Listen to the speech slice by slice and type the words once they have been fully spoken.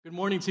Good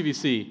morning,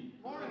 TVC.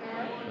 All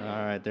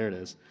right, there it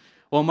is.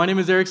 Well, my name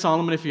is Eric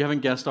Solomon, if you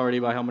haven't guessed already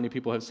by how many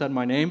people have said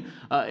my name.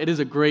 It is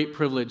a great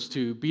privilege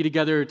to be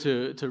together,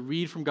 to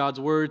read from God's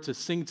Word, to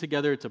sing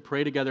together, to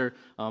pray together,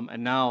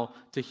 and now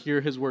to hear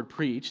His Word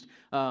preached.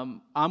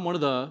 I'm one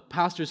of the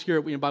pastors here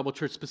at Wheaton Bible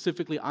Church.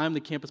 Specifically, I'm the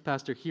campus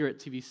pastor here at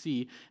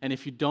TVC, and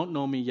if you don't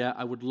know me yet,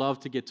 I would love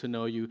to get to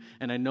know you,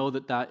 and I know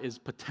that that is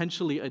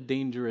potentially a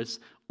dangerous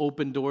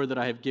open door that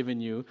I have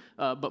given you,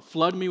 but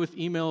flood me with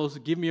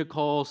emails, give me a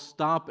call,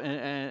 stop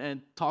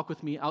and talk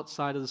with me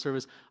outside of the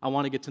service. I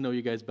want to get to know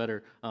you guys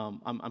better.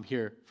 I'm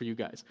here for you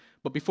guys.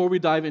 But before we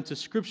dive into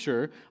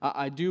Scripture,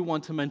 I do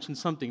want to mention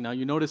something. Now,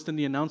 you noticed in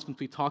the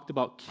announcements we talked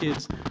about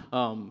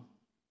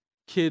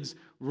kids'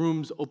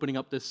 rooms opening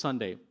up this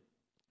Sunday.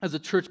 As a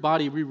church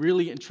body, we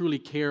really and truly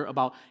care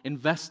about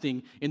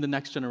investing in the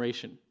next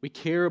generation. We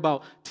care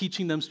about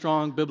teaching them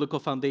strong biblical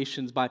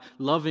foundations by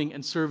loving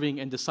and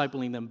serving and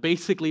discipling them,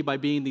 basically by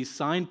being these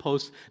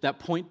signposts that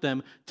point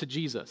them to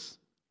Jesus.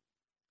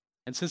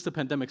 And since the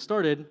pandemic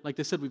started, like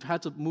they said, we've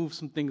had to move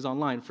some things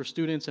online for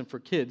students and for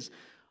kids.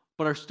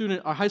 But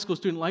our high school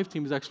student life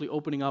team is actually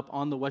opening up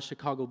on the West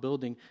Chicago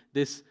building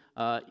this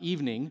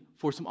evening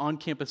for some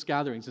on-campus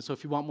gatherings. And so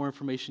if you want more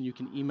information, you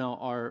can email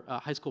our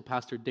high school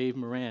pastor, Dave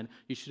Moran.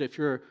 You should, if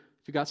you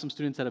got some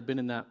students that have been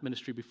in that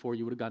ministry before,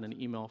 you would have gotten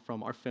an email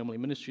from our family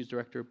ministries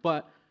director.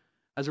 But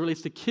as it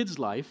relates to kids'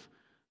 life,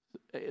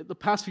 the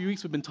past few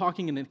weeks we've been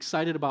talking and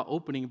excited about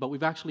opening, but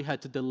we've actually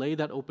had to delay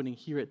that opening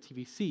here at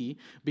TVC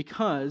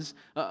because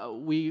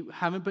we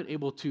haven't been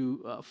able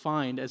to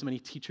find as many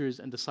teachers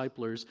and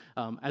disciplers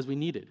as we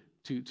needed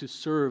to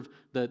serve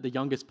the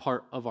youngest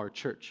part of our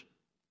church.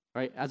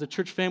 Right? As a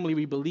church family,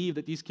 we believe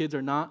that these kids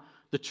are not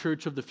the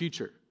church of the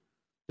future.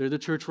 They're the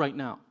church right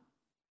now.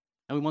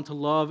 And we want to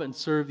love and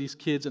serve these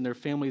kids and their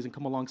families and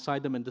come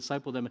alongside them and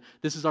disciple them.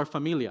 This is our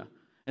familia.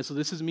 And so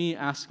this is me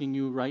asking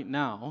you right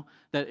now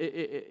that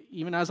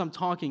even as I'm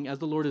talking, as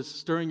the Lord is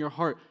stirring your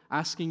heart,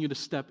 asking you to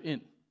step in,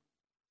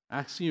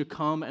 asking you to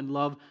come and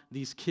love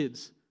these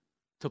kids,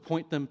 to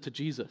point them to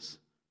Jesus.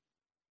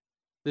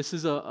 This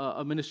is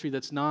a ministry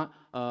that's not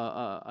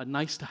a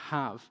nice to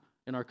have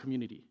in our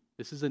community.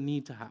 This is a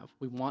need to have.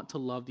 We want to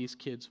love these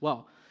kids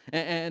well.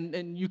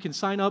 And you can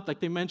sign up, like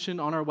they mentioned,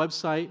 on our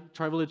website,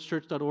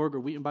 trivillagechurch.org or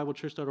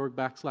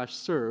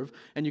wheatonbiblechurch.org/serve.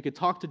 And you can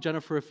talk to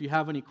Jennifer if you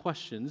have any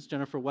questions.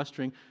 Jennifer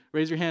Westring,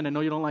 raise your hand. I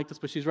know you don't like this,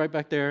 but she's right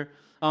back there.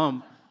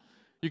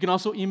 You can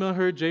also email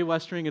her, Jay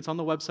Westring. It's on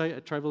the website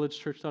at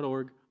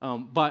trivillagechurch.org.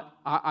 But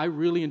I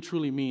really and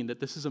truly mean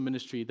that this is a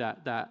ministry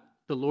that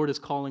the Lord is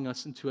calling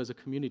us into as a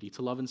community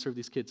to love and serve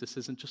these kids. This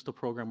isn't just a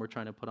program we're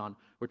trying to put on.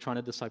 We're trying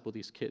to disciple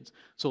these kids.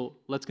 So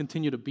let's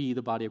continue to be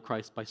the body of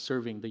Christ by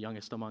serving the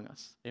youngest among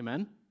us.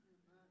 Amen?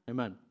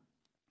 Amen.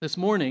 This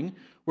morning,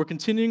 we're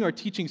continuing our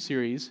teaching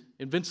series,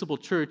 Invincible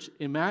Church,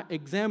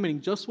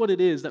 examining just what it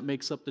is that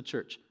makes up the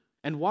church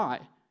and why.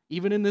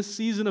 Even in this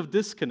season of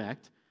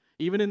disconnect,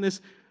 even in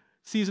this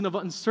season of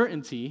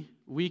uncertainty,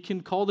 we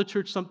can call the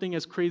church something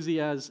as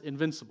crazy as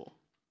invincible.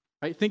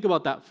 Right? Think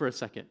about that for a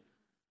second.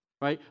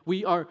 Right?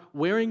 We are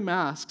wearing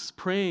masks,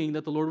 praying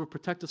that the Lord will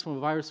protect us from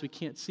a virus we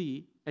can't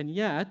see, and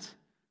yet,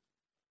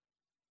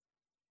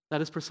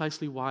 that is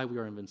precisely why we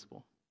are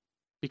invincible.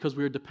 Because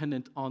we are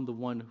dependent on the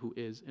one who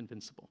is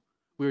invincible.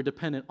 We are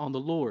dependent on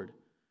the Lord.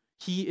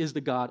 He is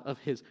the God of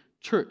His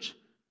church.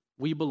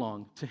 We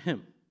belong to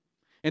Him.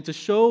 And to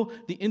show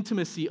the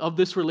intimacy of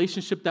this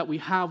relationship that we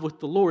have with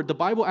the Lord, the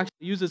Bible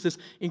actually uses this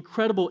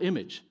incredible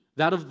image,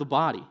 that of the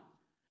body.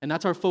 And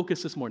that's our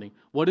focus this morning.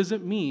 What does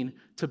it mean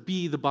to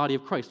be the body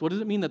of Christ? What does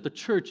it mean that the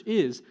church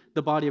is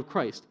the body of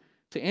Christ?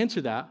 To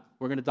answer that,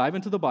 we're going to dive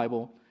into the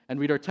Bible and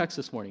read our text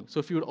this morning. So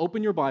if you would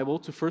open your Bible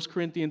to 1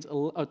 Corinthians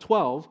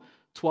 12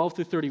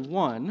 through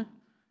 31.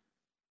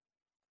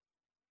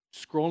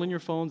 Scroll in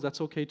your phones,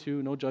 that's okay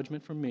too. No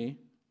judgment from me.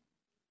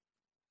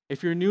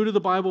 If you're new to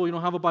the Bible, you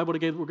don't have a Bible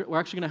together, we're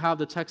actually going to have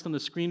the text on the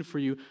screen for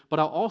you. But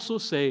I'll also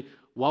say,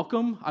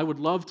 welcome. I would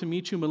love to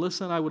meet you.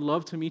 Melissa and I would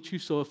love to meet you.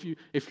 So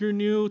if you're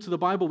new to the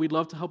Bible, we'd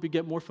love to help you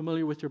get more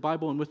familiar with your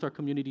Bible and with our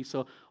community.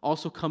 So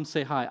also come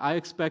say hi. I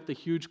expect a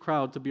huge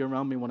crowd to be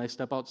around me when I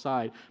step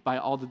outside by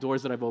all the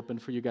doors that I've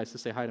opened for you guys to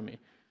say hi to me.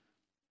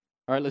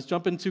 All right, let's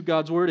jump into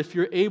God's Word. If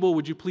you're able,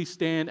 would you please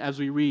stand as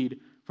we read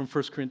from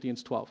 1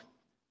 Corinthians 12.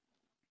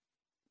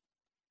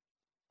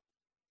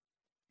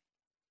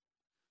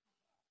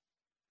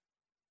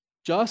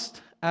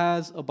 Just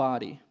as a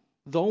body,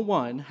 though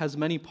one has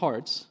many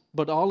parts,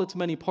 but all its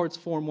many parts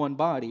form one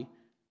body,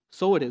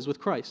 so it is with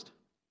Christ.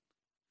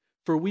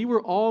 For we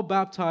were all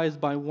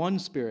baptized by one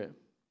Spirit,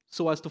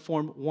 so as to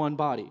form one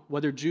body,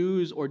 whether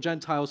Jews or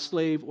Gentiles,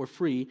 slave or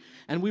free,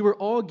 and we were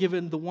all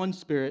given the one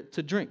Spirit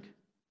to drink.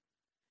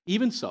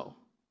 Even so,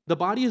 the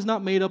body is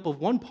not made up of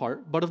one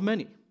part, but of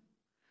many.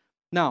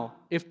 Now,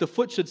 if the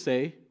foot should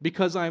say,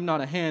 because I am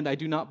not a hand, I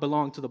do not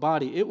belong to the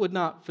body, it would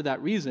not, for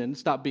that reason,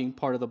 stop being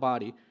part of the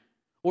body.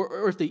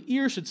 Or if the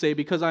ear should say,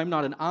 because I am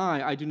not an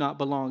eye, I do not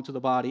belong to the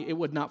body, it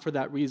would not for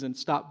that reason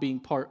stop being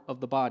part of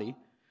the body.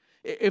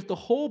 If the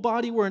whole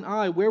body were an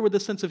eye, where would the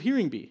sense of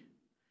hearing be?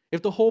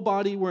 If the whole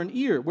body were an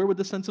ear, where would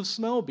the sense of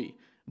smell be?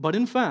 But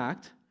in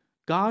fact,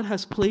 God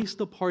has placed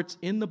the parts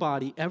in the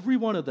body, every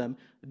one of them,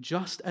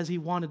 just as He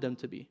wanted them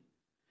to be.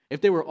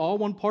 If they were all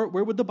one part,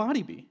 where would the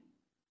body be?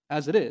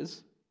 As it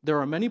is, there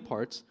are many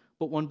parts,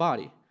 but one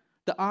body.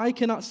 The eye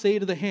cannot say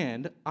to the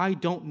hand, I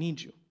don't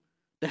need you.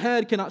 The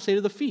head cannot say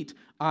to the feet,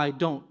 I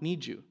don't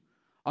need you.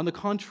 On the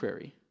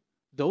contrary,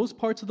 those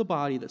parts of the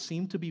body that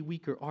seem to be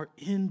weaker are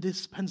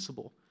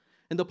indispensable.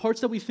 And the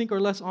parts that we think are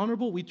less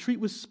honorable, we treat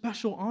with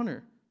special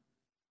honor.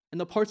 And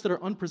the parts that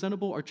are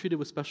unpresentable are treated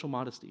with special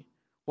modesty,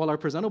 while our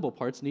presentable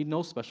parts need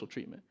no special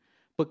treatment.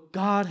 But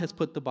God has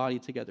put the body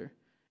together,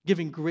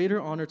 giving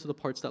greater honor to the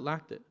parts that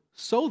lacked it,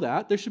 so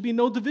that there should be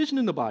no division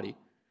in the body,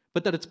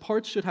 but that its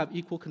parts should have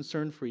equal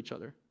concern for each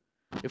other.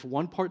 If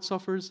one part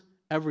suffers,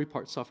 every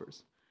part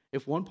suffers.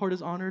 If one part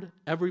is honored,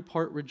 every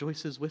part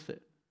rejoices with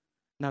it.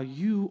 Now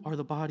you are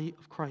the body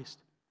of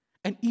Christ,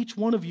 and each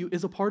one of you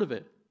is a part of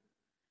it.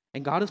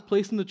 And God has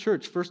placed in the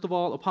church, first of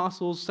all,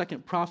 apostles,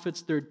 second,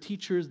 prophets, third,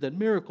 teachers, then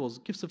miracles,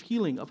 gifts of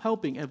healing, of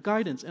helping, of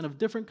guidance, and of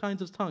different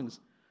kinds of tongues.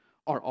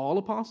 Are all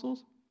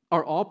apostles?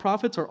 Are all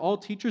prophets? Are all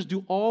teachers?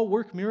 Do all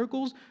work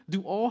miracles?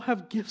 Do all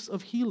have gifts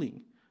of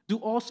healing? Do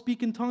all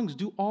speak in tongues?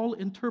 Do all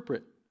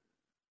interpret?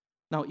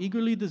 Now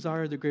eagerly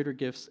desire the greater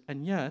gifts,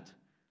 and yet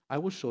I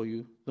will show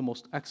you the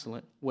most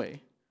excellent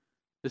way.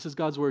 This is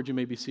God's word. You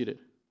may be seated.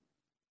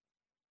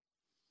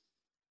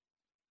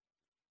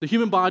 The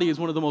human body is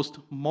one of the most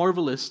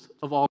marvelous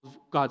of all of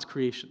God's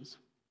creations.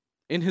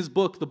 In his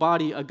book, The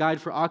Body, A Guide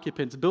for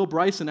Occupants, Bill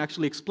Bryson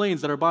actually explains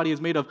that our body is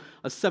made of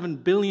a 7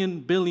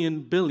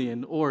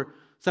 billion, or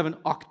 7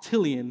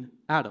 octillion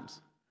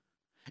atoms.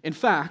 In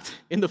fact,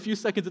 in the few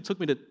seconds it took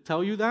me to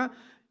tell you that,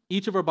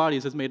 each of our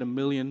bodies has made 1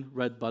 million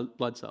red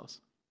blood cells.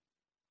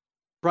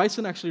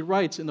 Bryson actually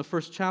writes in the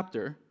first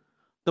chapter,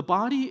 the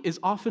body is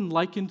often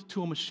likened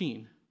to a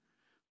machine,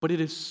 but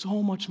it is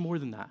so much more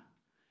than that.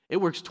 It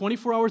works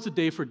 24 hours a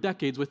day for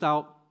decades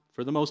without,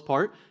 for the most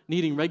part,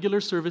 needing regular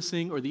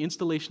servicing or the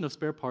installation of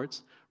spare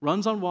parts,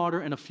 runs on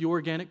water and a few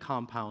organic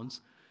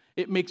compounds.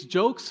 It makes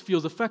jokes,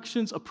 feels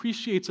affections,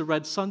 appreciates a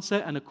red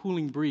sunset and a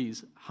cooling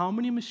breeze. How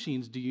many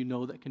machines do you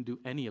know that can do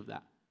any of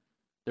that?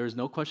 There is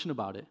no question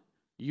about it.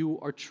 You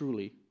are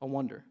truly a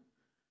wonder.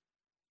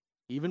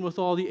 Even with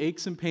all the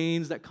aches and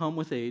pains that come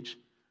with age,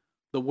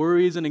 the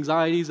worries and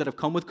anxieties that have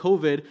come with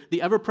COVID,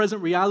 the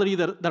ever-present reality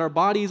that our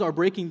bodies are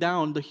breaking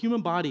down, the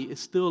human body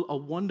is still a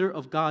wonder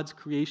of God's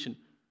creation.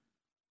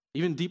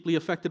 Even deeply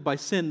affected by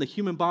sin, the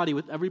human body,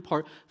 with every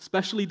part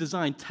specially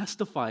designed,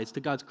 testifies to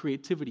God's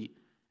creativity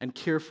and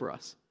care for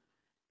us.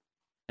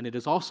 And it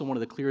is also one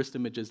of the clearest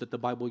images that the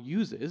Bible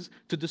uses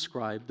to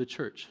describe the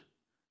church.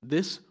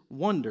 This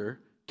wonder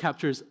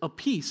captures a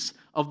piece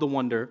of the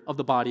wonder of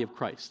the body of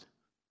Christ.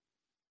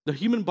 The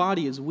human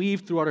body is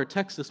weaved throughout our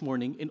text this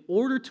morning in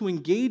order to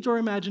engage our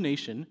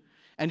imagination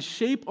and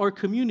shape our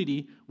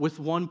community with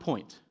one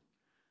point.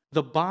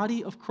 The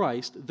body of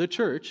Christ, the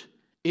church,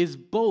 is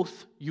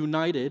both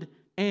united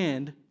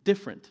and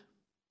different.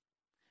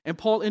 And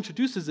Paul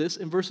introduces this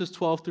in verses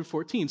 12 through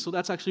 14. So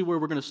that's actually where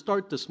we're going to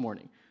start this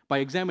morning, by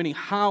examining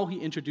how he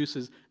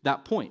introduces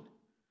that point.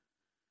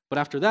 But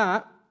after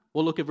that,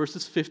 we'll look at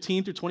verses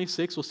 15 through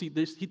 26. We'll see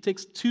this. He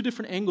takes two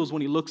different angles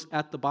when he looks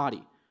at the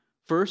body.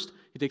 First,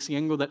 he takes the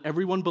angle that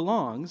everyone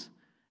belongs,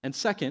 and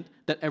second,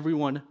 that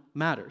everyone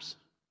matters.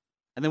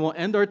 And then we'll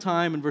end our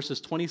time in verses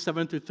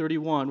 27 through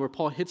 31, where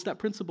Paul hits that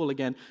principle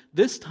again,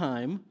 this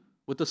time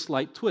with a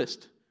slight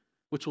twist,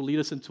 which will lead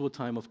us into a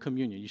time of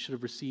communion. You should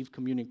have received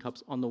communion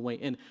cups on the way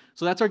in.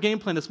 So that's our game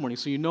plan this morning,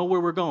 so you know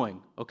where we're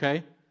going,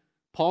 okay?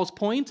 Paul's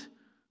point,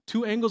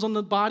 two angles on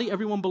the body,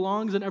 everyone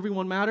belongs and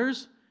everyone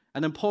matters,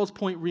 and then Paul's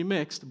point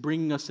remixed,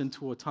 bringing us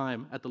into a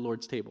time at the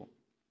Lord's table.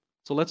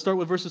 So let's start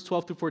with verses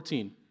 12 through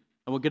 14.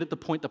 And we'll get at the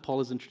point that Paul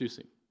is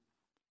introducing.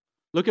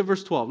 Look at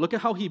verse 12. Look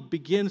at how he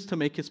begins to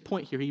make his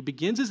point here. He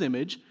begins his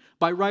image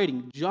by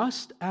writing,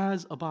 just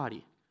as a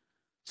body.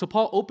 So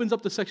Paul opens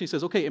up the section. He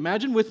says, okay,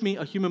 imagine with me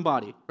a human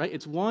body, right?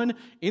 It's one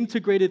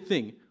integrated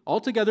thing.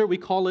 Altogether, we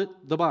call it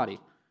the body.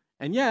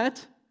 And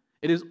yet,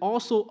 it is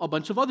also a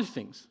bunch of other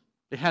things.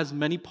 It has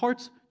many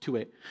parts to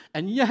it.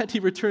 And yet, he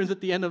returns at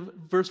the end of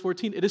verse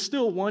 14, it is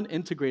still one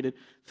integrated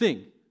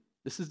thing.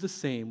 This is the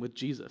same with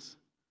Jesus.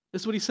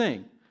 This is what he's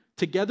saying.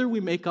 Together we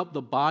make up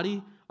the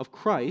body of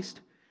Christ,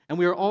 and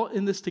we are all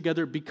in this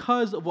together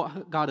because of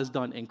what God has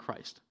done in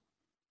Christ.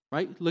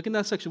 Right? Look in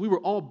that section. We were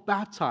all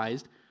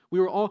baptized. We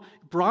were all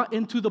brought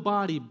into the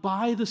body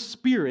by the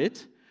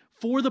Spirit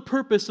for the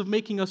purpose of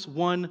making us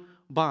one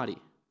body.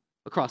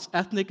 Across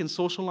ethnic and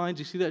social lines,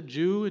 you see that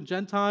Jew and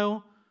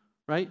Gentile,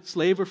 right?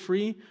 Slave or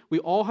free. We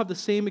all have the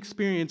same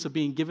experience of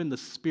being given the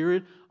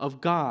Spirit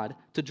of God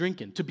to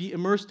drink in, to be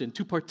immersed in,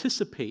 to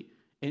participate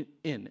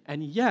in.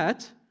 And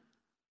yet,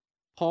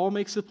 Paul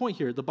makes the point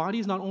here, the body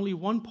is not only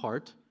one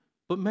part,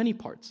 but many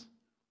parts.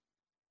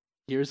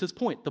 Here's his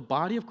point. The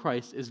body of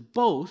Christ is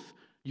both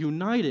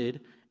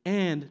united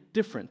and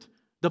different.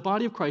 The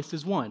body of Christ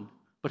is one,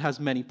 but has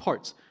many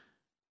parts.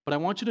 But I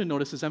want you to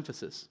notice his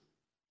emphasis.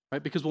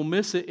 right? Because we'll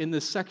miss it in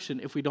this section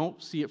if we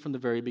don't see it from the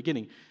very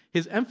beginning.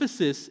 His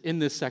emphasis in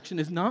this section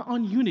is not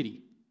on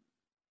unity,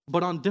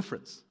 but on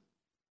difference.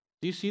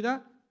 Do you see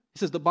that? He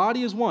says the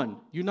body is one,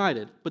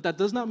 united, but that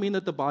does not mean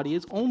that the body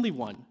is only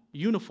one,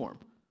 uniform.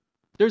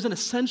 There's an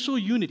essential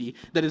unity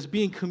that is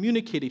being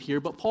communicated here,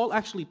 but Paul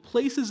actually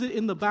places it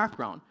in the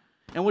background.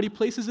 And what he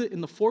places it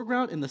in the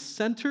foreground, in the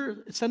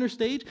center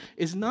stage,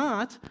 is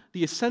not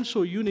the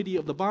essential unity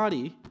of the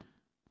body,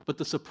 but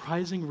the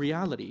surprising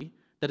reality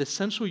that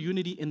essential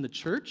unity in the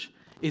church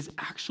is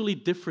actually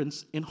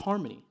difference in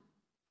harmony.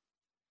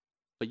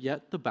 But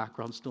yet the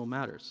background still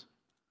matters,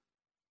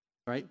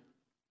 right?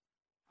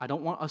 I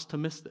don't want us to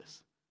miss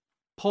this.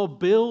 Paul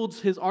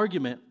builds his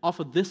argument off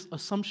of this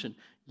assumption.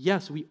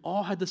 Yes, we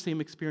all had the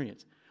same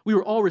experience. We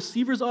were all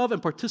receivers of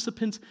and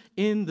participants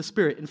in the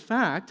Spirit. In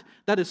fact,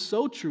 that is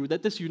so true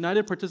that this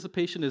united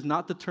participation is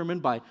not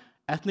determined by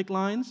ethnic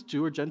lines,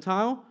 Jew or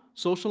Gentile,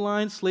 social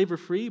lines, slave or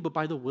free, but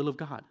by the will of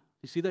God.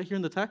 You see that here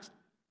in the text?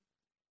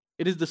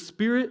 It is the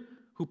Spirit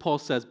who Paul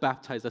says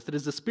baptized us. It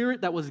is the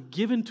Spirit that was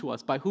given to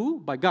us by who?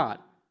 By God.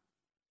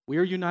 We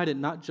are united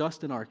not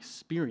just in our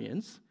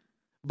experience,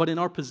 but in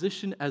our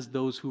position as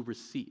those who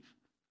receive.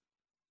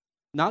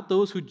 Not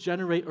those who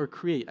generate or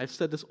create. I've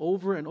said this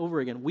over and over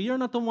again. We are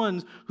not the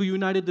ones who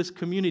united this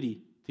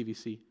community,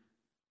 TVC.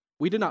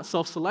 We did not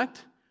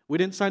self-select. We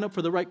didn't sign up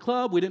for the right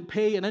club. We didn't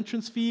pay an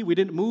entrance fee. We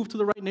didn't move to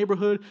the right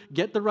neighborhood,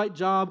 get the right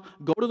job,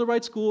 go to the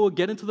right school,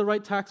 get into the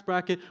right tax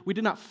bracket. We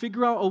did not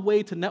figure out a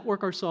way to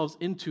network ourselves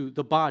into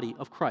the body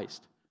of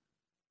Christ.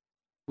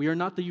 We are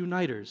not the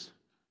uniters.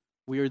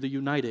 We are the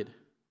united.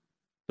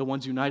 The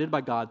ones united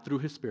by God through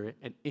His Spirit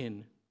and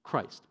in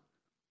Christ.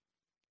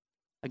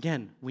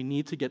 Again, we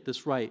need to get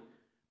this right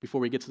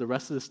before we get to the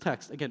rest of this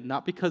text. Again,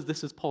 not because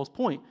this is Paul's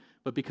point,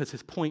 but because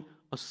his point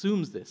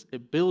assumes this.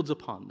 It builds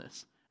upon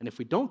this. And if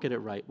we don't get it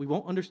right, we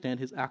won't understand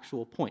his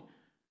actual point.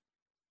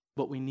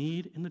 What we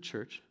need in the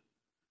church,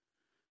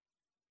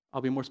 I'll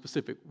be more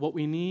specific, what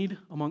we need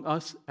among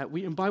us at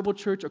Wheaton Bible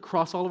Church,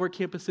 across all of our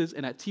campuses,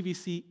 and at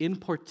TVC in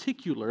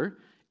particular,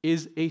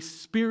 is a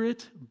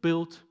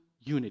Spirit-built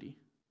unity.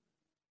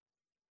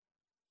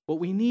 What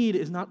we need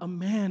is not a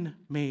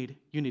man-made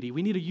unity.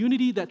 We need a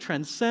unity that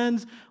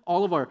transcends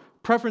all of our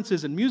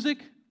preferences in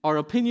music, our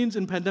opinions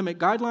in pandemic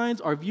guidelines,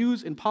 our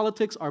views in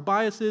politics, our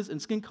biases in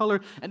skin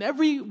color, and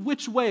every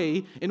which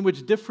way in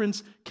which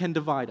difference can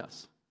divide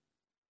us.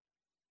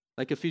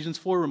 Like Ephesians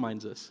 4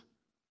 reminds us,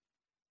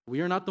 we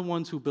are not the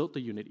ones who built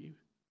the unity.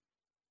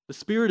 The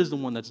Spirit is the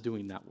one that's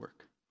doing that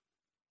work.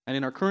 And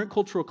in our current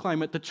cultural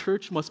climate, the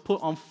church must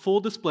put on full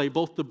display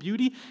both the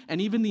beauty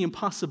and even the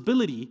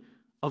impossibility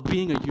of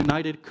being a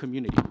united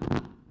community.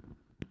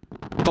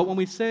 But when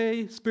we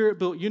say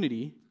Spirit-built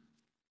unity,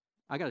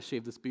 I got to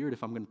shave this beard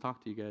if I'm going to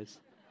talk to you guys.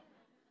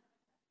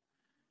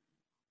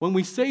 When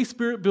we say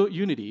Spirit-built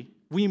unity,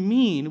 we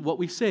mean what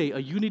we say, a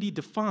unity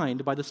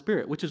defined by the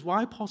Spirit, which is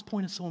why Paul's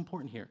point is so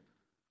important here.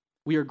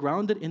 We are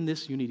grounded in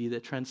this unity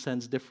that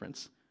transcends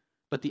difference.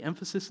 But the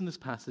emphasis in this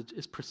passage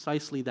is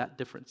precisely that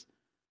difference.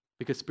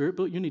 Because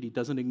Spirit-built unity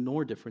doesn't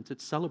ignore difference, it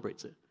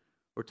celebrates it.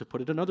 Or to put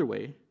it another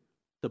way,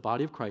 the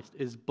body of Christ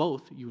is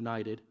both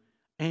united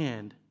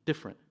and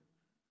different.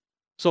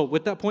 So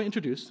with that point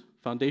introduced,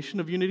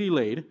 foundation of unity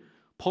laid,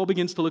 Paul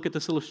begins to look at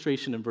this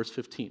illustration in verse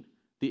 15,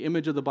 the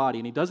image of the body,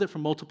 and he does it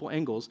from multiple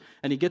angles,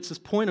 and he gets his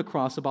point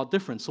across about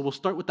difference. So we'll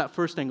start with that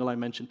first angle I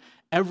mentioned.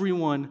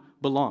 Everyone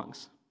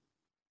belongs.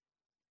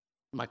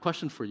 My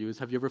question for you is,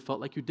 have you ever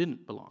felt like you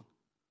didn't belong?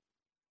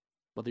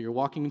 Whether you're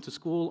walking into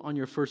school on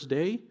your first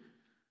day,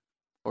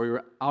 or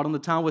you're out on the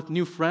town with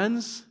new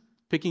friends,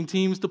 picking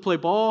teams to play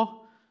ball,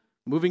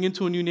 moving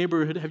into a new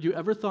neighborhood, have you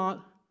ever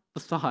thought the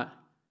thought,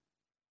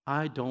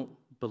 I don't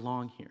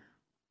belong here?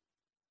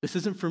 This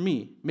isn't for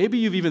me. Maybe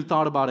you've even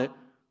thought about it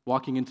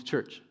walking into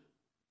church.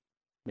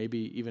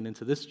 Maybe even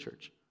into this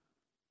church.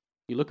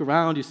 You look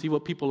around, you see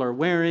what people are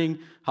wearing,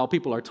 how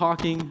people are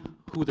talking,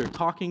 who they're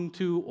talking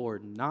to or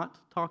not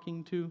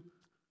talking to.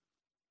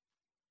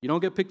 You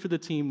don't get picked for the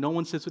team, no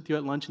one sits with you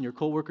at lunch, and your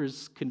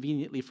coworkers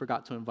conveniently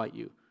forgot to invite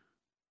you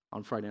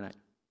on Friday night.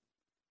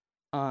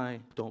 I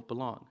don't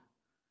belong.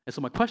 And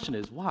so my question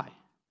is, why?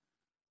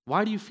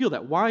 Why do you feel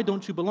that? Why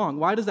don't you belong?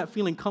 Why does that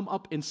feeling come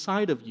up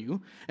inside of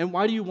you? And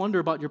why do you wonder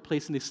about your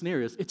place in these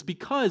scenarios? It's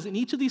because in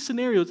each of these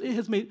scenarios, it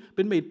has been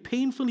made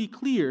painfully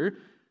clear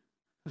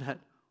that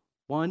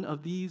one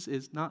of these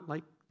is not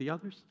like the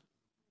others,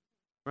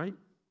 right?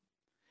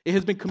 It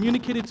has been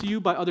communicated to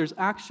you by others'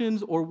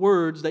 actions or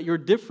words that your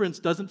difference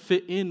doesn't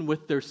fit in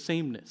with their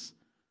sameness.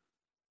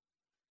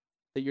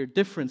 That your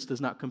difference does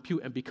not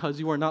compute, and because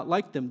you are not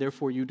like them,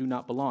 therefore you do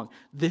not belong.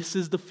 This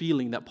is the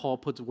feeling that Paul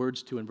puts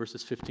words to in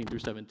verses 15 through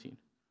 17.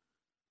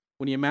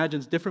 When he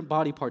imagines different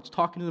body parts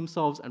talking to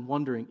themselves and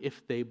wondering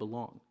if they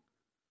belong.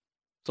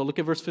 So look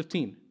at verse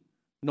 15.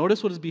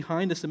 Notice what is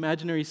behind this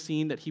imaginary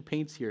scene that he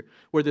paints here,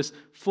 where this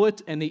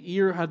foot and the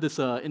ear have this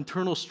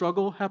internal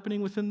struggle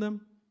happening within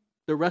them.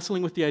 They're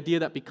wrestling with the idea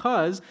that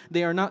because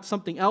they are not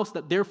something else,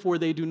 that therefore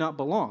they do not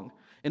belong.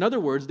 In other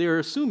words, they are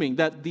assuming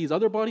that these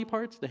other body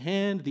parts, the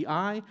hand, the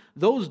eye,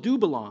 those do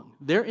belong.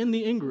 They're in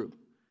the in-group.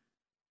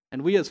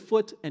 And we as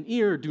foot and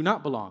ear do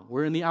not belong.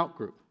 We're in the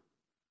out-group.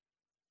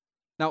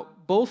 Now,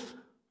 both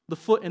the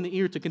foot and the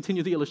ear, to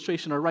continue the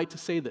illustration, are right to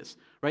say this,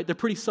 right? They're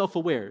pretty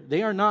self-aware.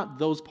 They are not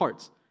those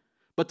parts.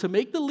 But to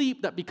make the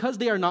leap that because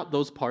they are not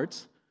those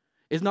parts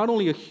is not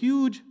only a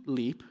huge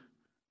leap,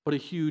 but a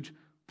huge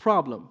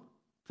problem.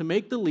 To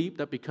make the leap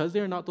that because they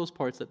are not those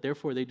parts, that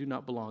therefore they do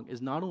not belong,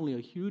 is not only a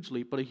huge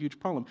leap, but a huge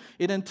problem.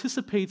 It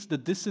anticipates the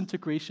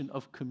disintegration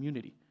of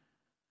community.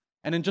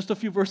 And in just a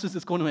few verses,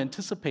 it's going to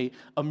anticipate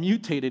a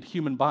mutated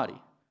human body.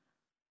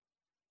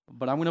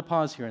 But I'm going to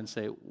pause here and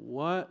say,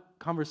 what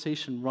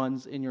conversation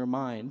runs in your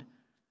mind,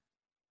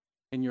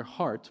 in your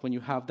heart, when you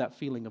have that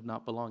feeling of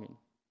not belonging?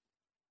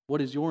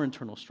 What is your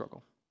internal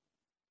struggle?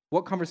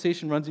 What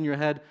conversation runs in your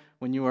head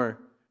when you are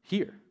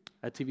here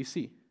at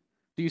TVC?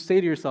 Do you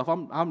say to yourself,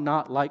 I'm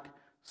not like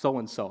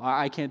so-and-so.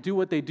 I can't do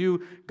what they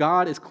do.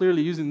 God is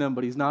clearly using them,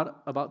 but he's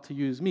not about to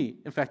use me.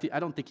 In fact, I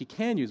don't think he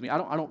can use me. I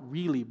don't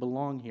really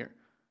belong here.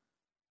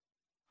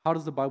 How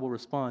does the Bible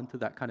respond to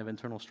that kind of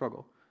internal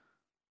struggle?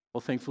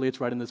 Well, thankfully, it's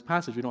right in this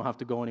passage. We don't have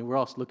to go anywhere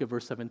else. Look at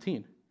verse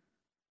 17.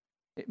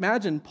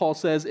 Imagine, Paul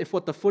says, if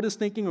what the foot is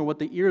thinking or what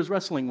the ear is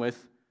wrestling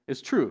with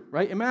is true,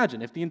 right?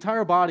 Imagine if the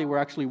entire body were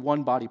actually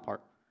one body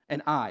part,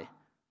 an eye.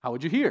 How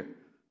would you hear?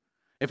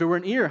 If it were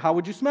an ear, how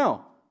would you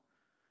smell?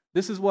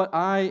 This is what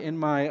I, in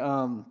my,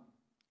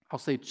 I'll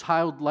say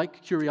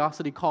childlike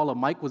curiosity, call a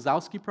Mike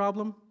Wazowski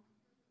problem.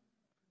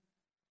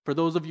 For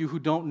those of you who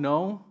don't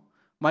know,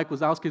 Mike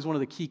Wazowski is one of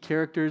the key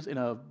characters in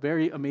a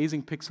very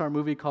amazing Pixar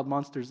movie called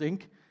Monsters,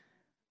 Inc.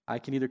 I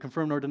can neither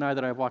confirm nor deny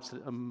that I've watched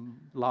it a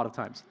lot of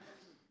times.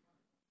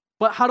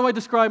 But how do I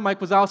describe Mike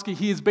Wazowski?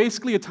 He is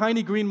basically a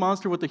tiny green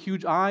monster with a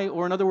huge eye,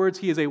 or in other words,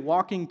 he is a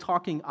walking,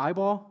 talking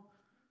eyeball.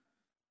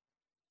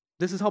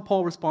 This is how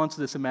Paul responds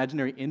to this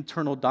imaginary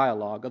internal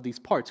dialogue of these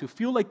parts who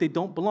feel like they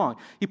don't belong.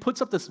 He puts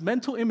up this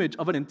mental image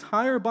of an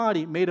entire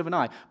body made of an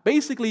eye.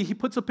 Basically, he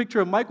puts a picture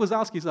of Mike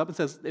Wazowski's up and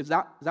says, is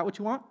that what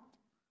you want?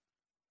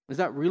 Is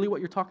that really what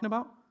you're talking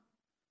about?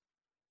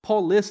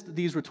 Paul lists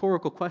these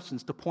rhetorical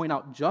questions to point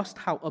out just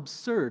how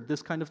absurd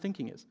this kind of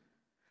thinking is.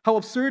 How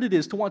absurd it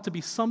is to want to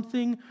be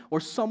something or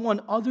someone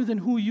other than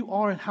who you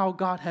are and how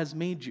God has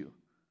made you.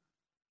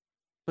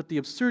 But the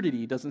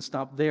absurdity doesn't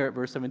stop there at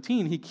verse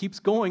 17. He keeps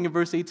going in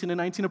verse 18 and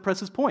 19 to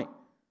press his point.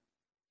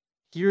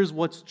 Here's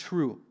what's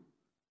true,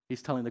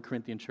 he's telling the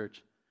Corinthian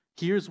church.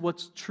 Here's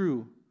what's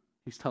true,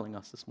 he's telling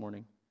us this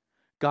morning.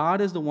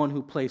 God is the one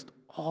who placed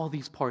all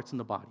these parts in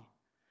the body.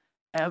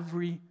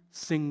 Every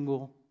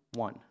single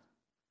one.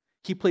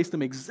 He placed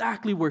them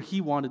exactly where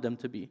he wanted them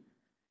to be.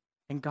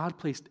 And God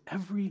placed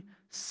every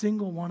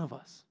single one of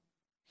us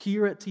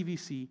here at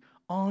TVC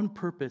on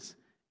purpose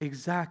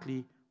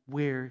exactly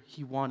where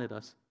he wanted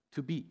us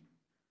to be.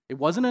 It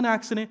wasn't an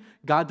accident.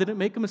 God didn't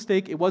make a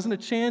mistake. It wasn't a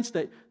chance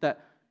that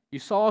you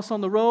saw us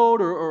on the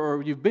road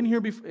or you've been here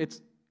before.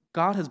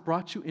 God has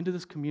brought you into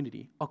this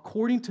community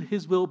according to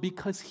his will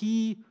because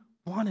he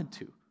wanted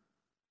to.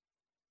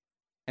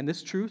 And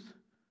this truth,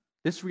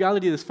 this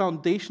reality, this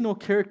foundational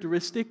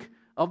characteristic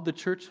of the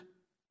church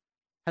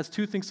has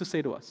two things to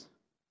say to us.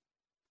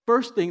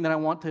 First thing that I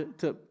want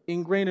to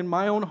ingrain in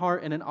my own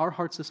heart and in our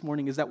hearts this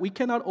morning is that we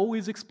cannot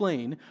always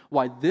explain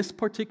why this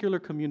particular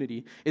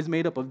community is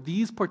made up of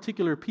these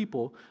particular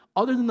people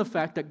other than the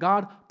fact that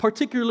God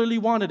particularly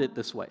wanted it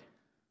this way.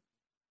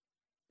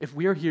 If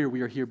we are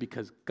here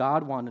because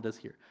God wanted us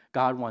here.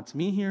 God wants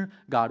me here.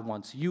 God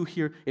wants you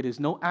here. It is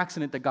no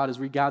accident that God is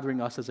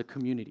regathering us as a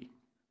community.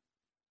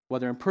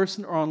 Whether in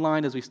person or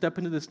online, as we step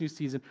into this new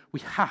season, we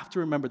have to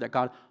remember that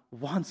God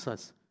wants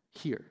us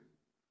here.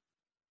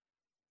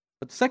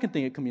 But the second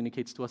thing it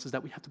communicates to us is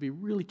that we have to be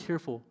really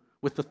careful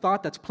with the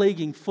thought that's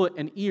plaguing foot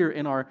and ear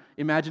in our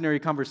imaginary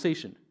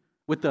conversation,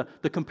 with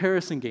the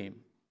comparison game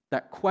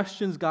that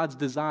questions God's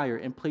desire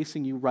in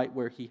placing you right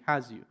where he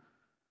has you.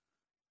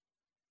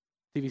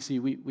 TVC,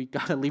 we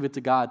got to leave it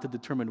to God to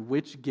determine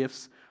which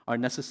gifts are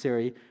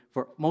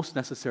most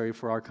necessary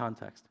for our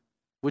context,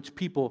 which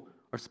people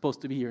are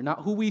supposed to be here.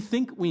 Not who we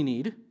think we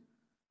need,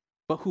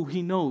 but who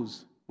he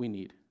knows we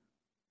need.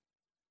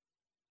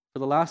 For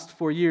the last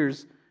 4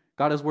 years,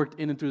 God has worked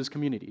in and through this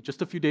community.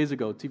 Just a few days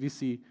ago,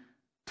 TVC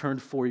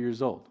turned 4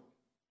 years old.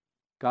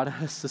 God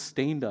has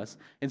sustained us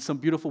in some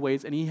beautiful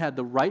ways, and he had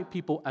the right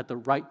people at the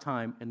right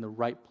time in the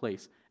right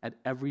place at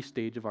every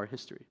stage of our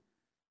history.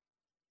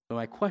 So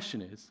my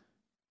question is,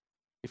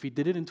 if he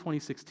did it in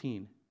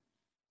 2016,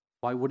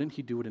 why wouldn't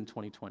he do it in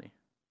 2020?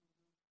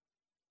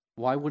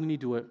 Why wouldn't he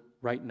do it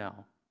right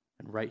now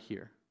and right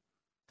here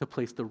to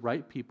place the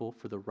right people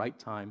for the right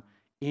time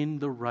in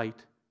the right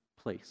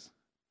place?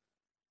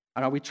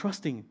 And are we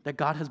trusting that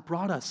God has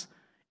brought us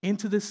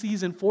into this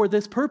season for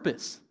this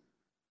purpose?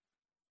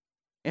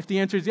 If the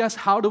answer is yes,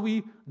 how do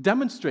we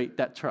demonstrate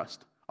that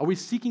trust? Are we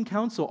seeking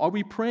counsel? Are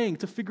we praying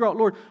to figure out,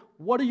 Lord,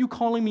 what are you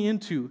calling me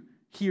into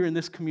here in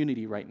this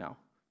community right now?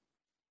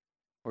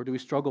 Or do we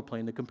struggle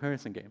playing the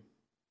comparison game?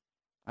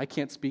 I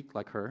can't speak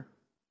like her.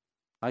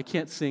 I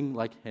can't sing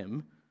like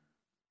him.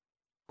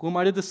 Who am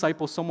I to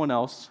disciple someone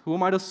else? Who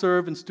am I to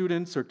serve in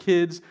students or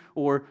kids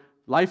or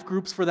life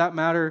groups for that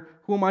matter?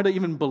 Who am I to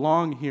even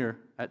belong here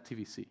at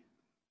TVC?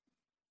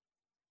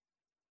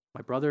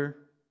 My brother,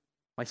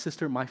 my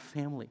sister, my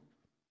family.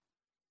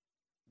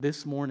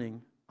 This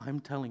morning, I'm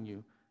telling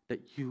you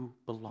that you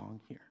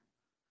belong here.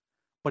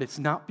 But it's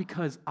not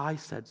because I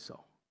said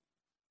so.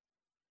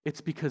 It's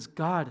because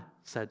God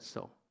said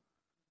so.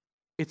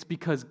 It's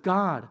because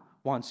God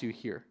wants you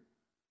here.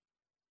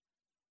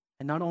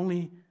 And not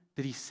only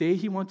did he say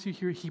he wants you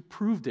here, he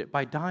proved it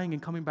by dying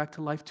and coming back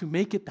to life to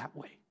make it that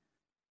way.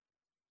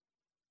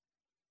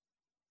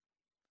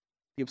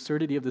 The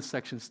absurdity of this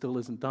section still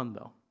isn't done,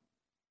 though.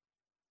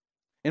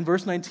 In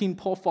verse 19,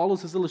 Paul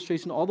follows his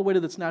illustration all the way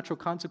to its natural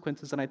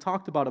consequences, and I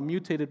talked about a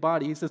mutated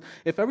body. He says,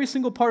 if every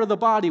single part of the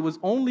body was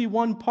only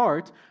one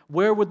part,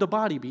 where would the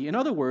body be? In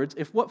other words,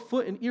 if what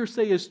foot and ear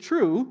say is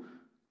true,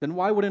 then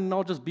why wouldn't it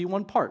all just be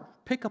one part?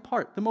 Pick a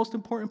part, the most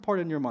important part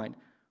in your mind.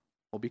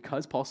 Well,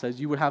 because Paul says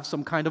you would have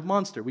some kind of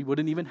monster. We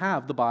wouldn't even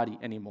have the body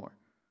anymore.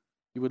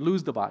 You would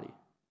lose the body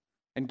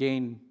and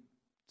gain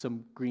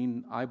some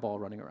green eyeball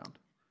running around.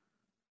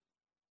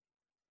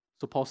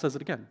 So Paul says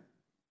it again.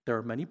 There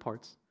are many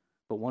parts,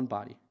 but one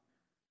body.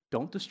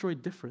 Don't destroy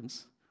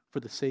difference for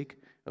the sake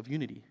of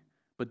unity,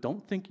 but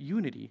don't think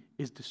unity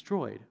is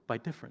destroyed by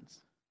difference.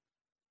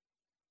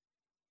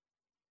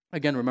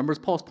 Again, remember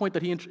Paul's point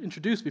that he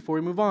introduced before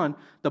we move on.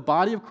 The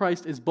body of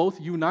Christ is both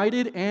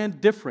united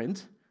and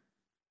different,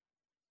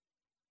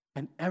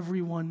 and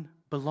everyone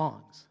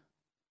belongs.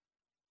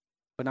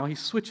 But now he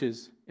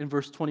switches in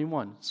verse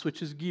 21,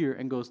 switches gear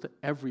and goes to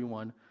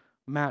everyone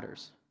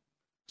matters.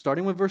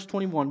 Starting with verse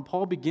 21,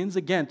 Paul begins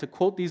again to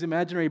quote these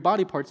imaginary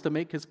body parts to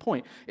make his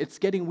point. It's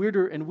getting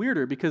weirder and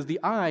weirder because the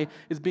eye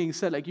is being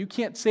said, like, you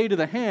can't say to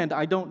the hand,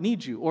 I don't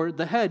need you. Or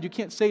the head, you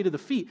can't say to the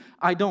feet,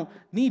 I don't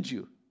need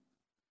you.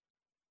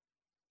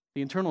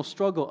 The internal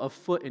struggle of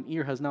foot and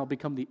ear has now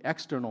become the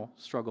external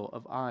struggle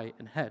of eye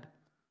and head.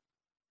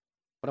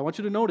 But I want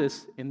you to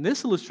notice in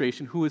this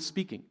illustration who is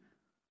speaking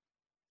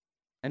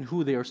and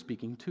who they are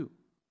speaking to.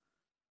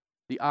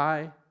 The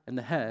eye and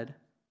the head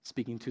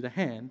speaking to the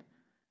hand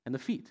and the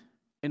feet.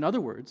 In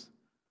other words,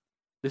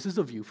 this is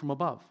a view from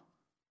above.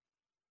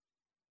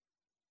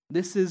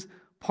 This is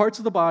parts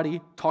of the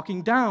body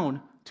talking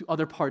down to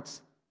other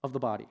parts of the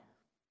body.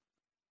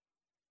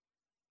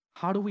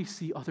 How do we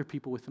see other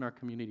people within our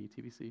community,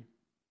 TVC?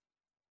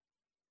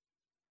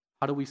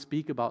 How do we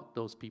speak about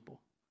those people?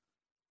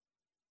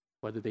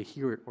 Whether they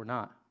hear it or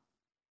not.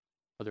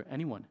 Whether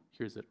anyone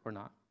hears it or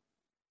not.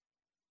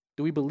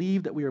 Do we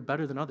believe that we are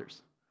better than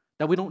others?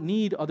 That we don't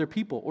need other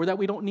people, or that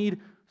we don't need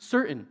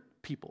certain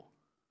people?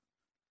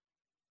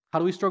 How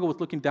do we struggle with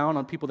looking down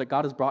on people that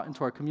God has brought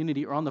into our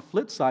community? Or on the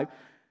flip side,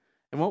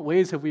 in what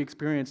ways have we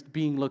experienced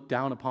being looked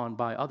down upon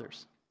by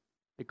others?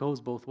 It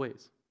goes both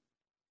ways.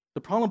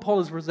 The problem Paul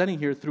is presenting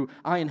here through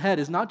eye and head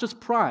is not just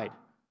pride.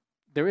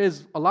 There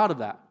is a lot of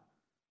that.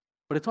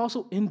 But it's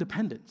also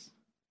independence.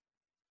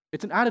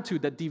 It's an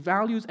attitude that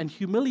devalues and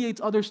humiliates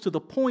others to the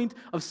point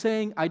of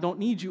saying, I don't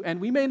need you. And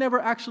we may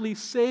never actually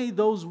say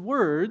those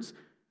words,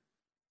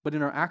 but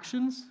in our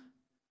actions,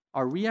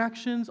 our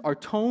reactions, our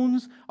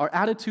tones, our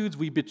attitudes,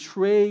 we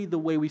betray the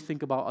way we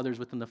think about others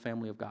within the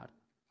family of God.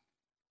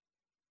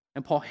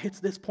 And Paul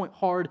hits this point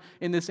hard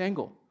in this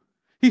angle.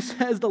 He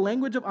says the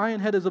language of eye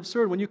and head is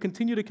absurd when you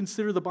continue to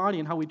consider the body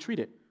and how we treat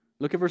it.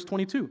 Look at verse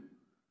 22.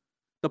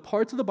 The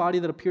parts of the body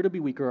that appear to be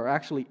weaker are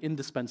actually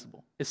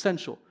indispensable,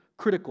 essential,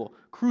 critical,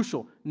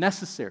 crucial,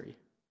 necessary.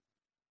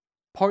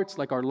 Parts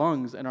like our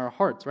lungs and our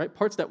hearts, right?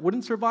 Parts that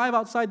wouldn't survive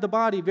outside the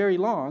body very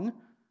long.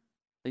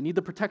 They need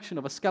the protection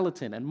of a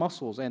skeleton and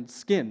muscles and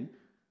skin.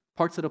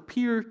 Parts that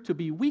appear to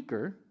be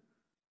weaker,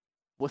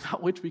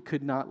 without which we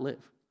could not live.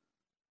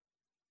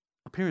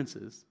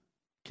 Appearances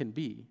can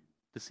be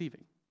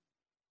deceiving.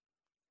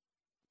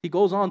 He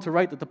goes on to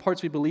write that the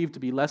parts we believe to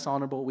be less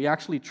honorable, we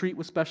actually treat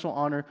with special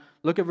honor.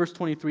 Look at verse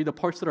 23. The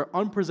parts that are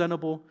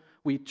unpresentable,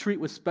 we treat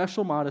with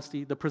special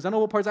modesty. The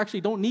presentable parts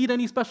actually don't need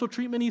any special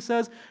treatment, he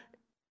says.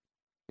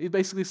 He's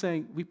basically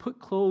saying we put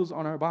clothes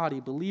on our body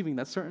believing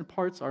that certain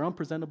parts are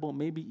unpresentable,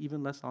 maybe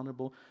even less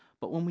honorable.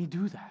 But when we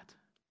do that,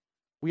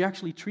 we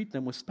actually treat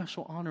them with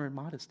special honor and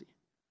modesty.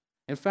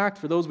 In fact,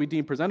 for those we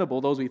deem presentable,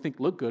 those we think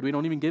look good, we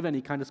don't even give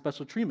any kind of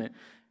special treatment.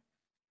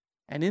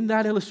 And in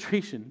that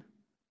illustration,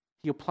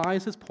 he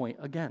applies his point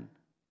again.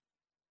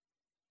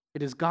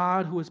 It is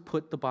God who has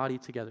put the body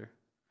together.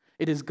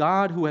 It is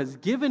God who has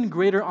given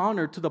greater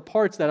honor to the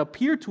parts that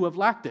appear to have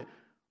lacked it.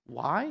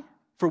 Why?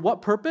 For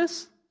what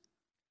purpose?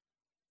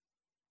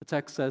 The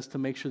text says to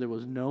make sure there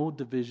was no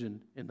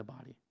division in the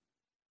body.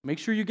 Make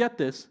sure you get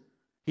this.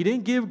 He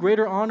didn't give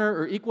greater honor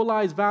or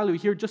equalize value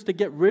here just to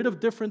get rid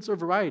of difference or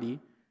variety,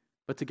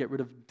 but to get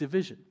rid of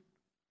division.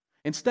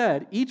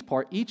 Instead, each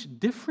part, each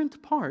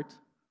different part,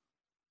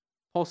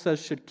 Paul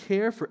says, should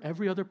care for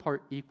every other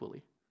part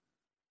equally,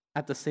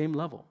 at the same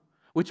level.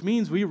 Which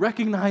means we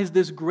recognize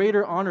this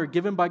greater honor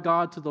given by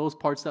God to those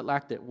parts that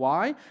lacked it.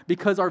 Why?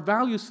 Because our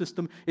value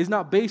system is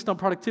not based on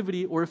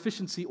productivity or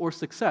efficiency or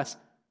success.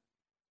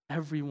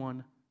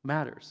 Everyone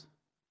matters.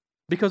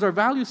 Because our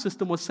value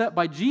system was set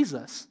by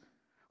Jesus,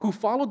 who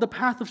followed the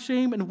path of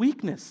shame and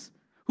weakness,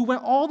 who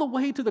went all the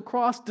way to the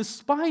cross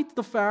despite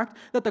the fact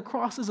that the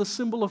cross is a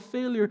symbol of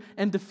failure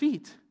and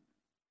defeat.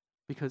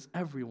 Because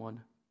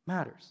everyone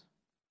matters.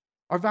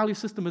 Our value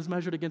system is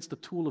measured against the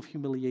tool of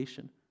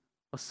humiliation,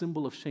 a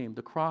symbol of shame,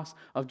 the cross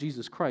of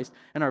Jesus Christ.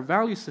 And our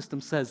value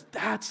system says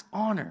that's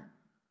honor,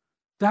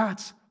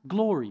 that's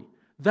glory,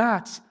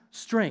 that's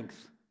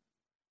strength.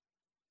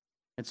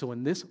 And so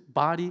in this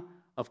body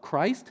of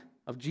Christ,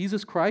 of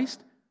Jesus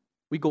Christ,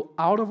 we go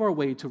out of our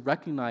way to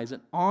recognize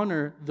and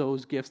honor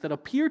those gifts that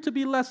appear to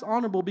be less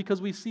honorable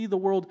because we see the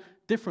world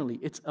differently.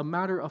 It's a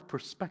matter of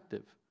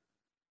perspective.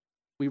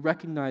 We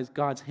recognize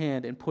God's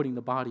hand in putting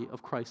the body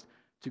of Christ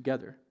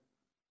together.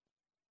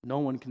 No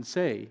one can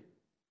say,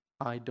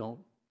 I don't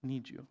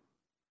need you.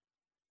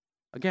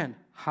 Again,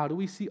 how do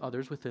we see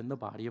others within the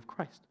body of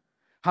Christ?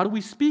 How do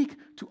we speak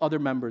to other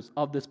members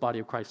of this body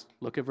of Christ?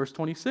 Look at verse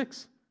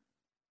 26.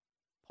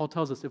 Paul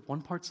tells us if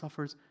one part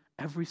suffers,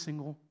 every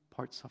single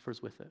part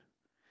suffers with it.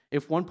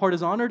 If one part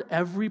is honored,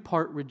 every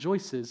part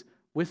rejoices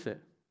with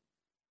it.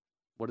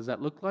 What does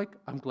that look like?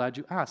 I'm glad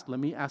you asked. Let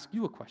me ask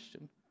you a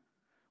question.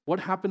 What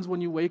happens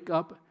when you wake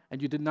up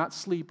and you did not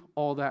sleep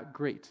all that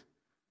great?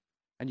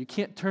 And you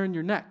can't turn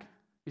your neck.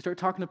 You start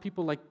talking to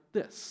people like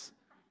this,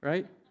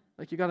 right?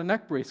 Like you got a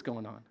neck brace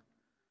going on.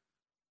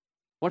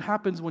 What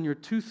happens when your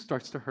tooth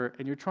starts to hurt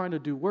and you're trying to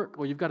do work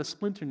or you've got a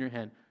splinter in your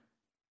hand?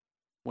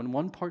 When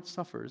one part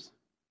suffers,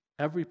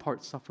 every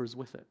part suffers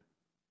with it.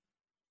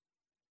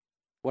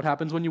 What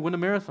happens when you win a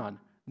marathon?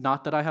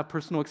 Not that I have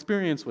personal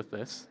experience with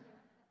this,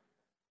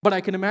 but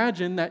I can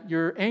imagine that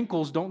your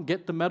ankles don't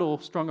get the medal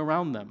strung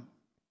around them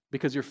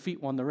because your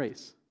feet won the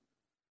race.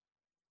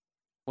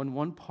 When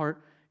one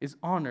part is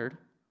honored,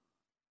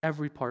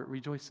 every part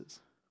rejoices.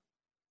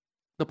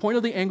 The point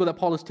of the angle that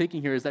Paul is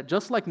taking here is that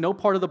just like no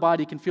part of the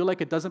body can feel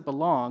like it doesn't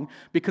belong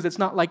because it's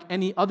not like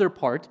any other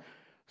part,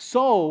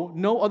 so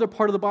no other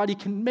part of the body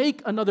can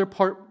make another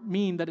part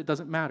mean that it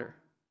doesn't matter.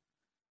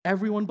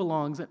 Everyone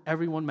belongs and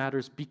everyone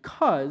matters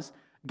because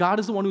God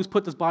is the one who's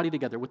put this body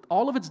together with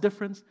all of its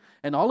difference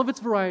and all of its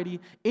variety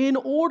in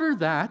order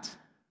that,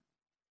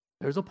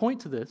 there's a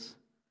point to this,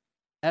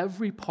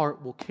 every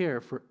part will care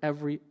for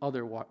every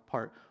other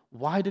part.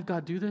 Why did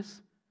God do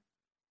this?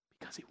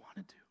 Because he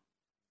wanted to.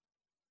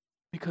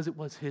 Because it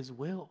was his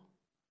will.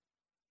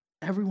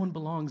 Everyone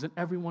belongs and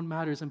everyone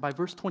matters. And by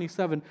verse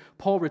 27,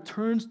 Paul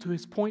returns to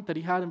his point that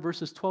he had in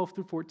verses 12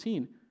 through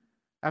 14.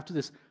 After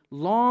this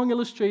long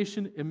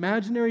illustration,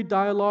 imaginary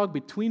dialogue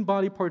between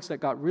body parts that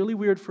got really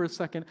weird for a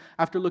second,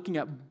 after looking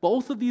at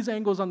both of these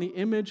angles on the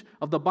image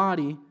of the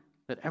body,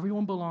 that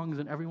everyone belongs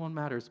and everyone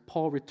matters,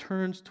 Paul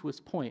returns to his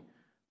point.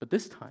 But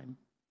this time,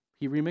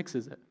 he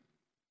remixes it.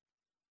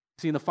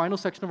 See, in the final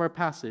section of our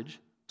passage,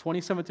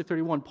 27 to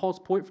 31, Paul's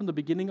point from the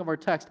beginning of our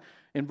text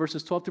in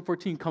verses 12 to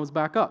 14 comes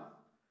back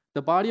up.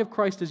 The body of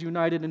Christ is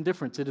united in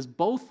difference. It is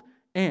both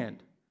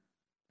and.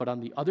 But on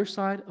the other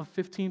side of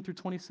 15 through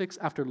 26,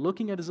 after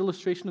looking at his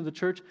illustration of the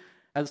church,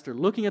 as they're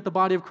looking at the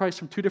body of Christ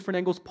from two different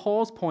angles,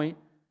 Paul's point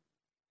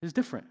is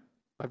different.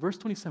 By verse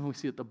 27, we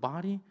see that the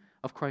body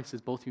of Christ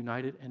is both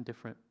united and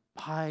different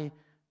by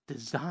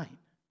design.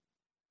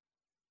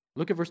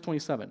 Look at verse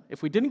 27.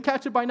 If we didn't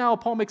catch it by now,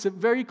 Paul makes it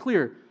very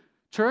clear.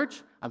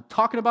 Church, I'm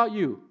talking about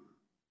you.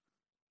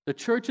 The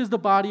church is the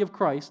body of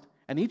Christ,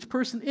 and each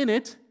person in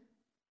it,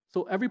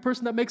 so every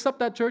person that makes up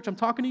that church, I'm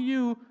talking to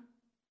you,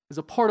 is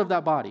a part of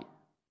that body.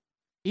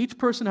 Each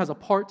person has a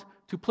part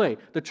to play.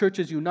 The church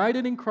is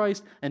united in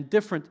Christ and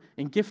different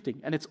in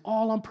gifting, and it's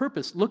all on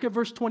purpose. Look at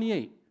verse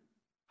 28.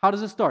 How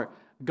does it start?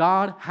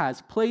 God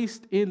has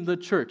placed in the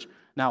church.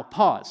 Now,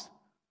 pause.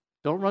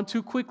 Don't run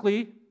too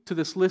quickly to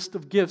this list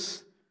of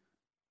gifts.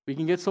 We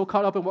can get so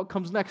caught up in what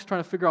comes next,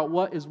 trying to figure out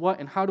what is what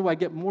and how do I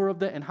get more of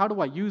that and how do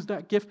I use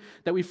that gift,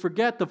 that we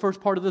forget the first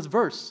part of this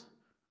verse.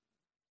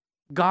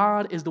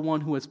 God is the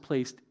one who has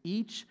placed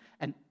each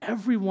and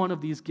every one of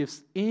these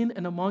gifts in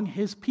and among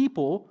his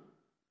people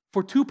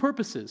for two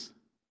purposes.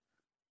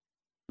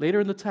 Later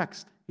in the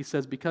text, he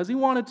says, because he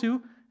wanted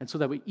to, and so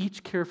that we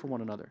each care for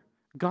one another.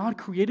 God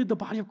created the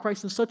body of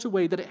Christ in such a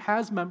way that it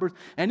has members,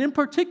 and in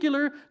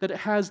particular, that it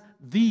has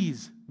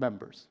these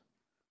members.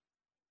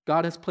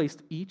 God has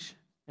placed each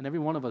and every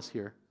one of us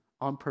here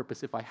on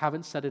purpose, if I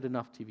haven't said it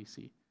enough,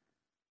 TVC.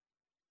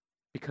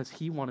 Because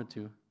he wanted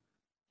to.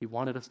 He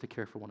wanted us to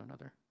care for one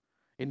another.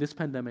 In this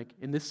pandemic,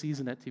 in this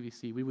season at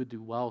TVC, we would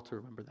do well to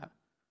remember that.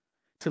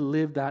 To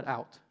live that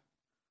out.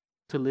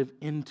 To live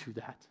into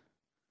that.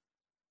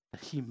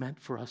 That he meant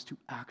for us to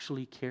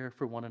actually care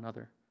for one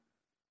another.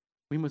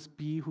 We must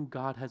be who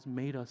God has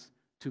made us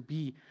to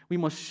be. We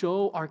must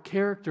show our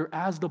character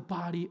as the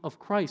body of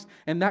Christ.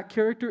 And that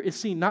character is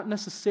seen not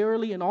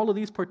necessarily in all of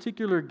these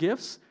particular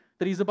gifts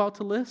that he's about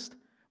to list,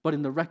 but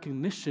in the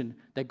recognition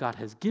that God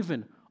has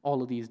given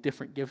all of these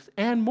different gifts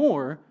and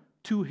more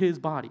to his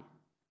body.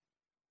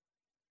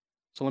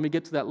 So let me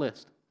get to that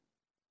list.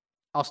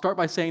 I'll start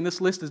by saying this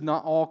list is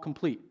not all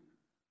complete.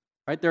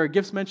 Right? There are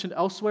gifts mentioned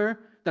elsewhere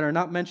that are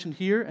not mentioned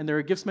here, and there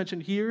are gifts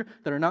mentioned here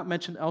that are not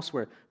mentioned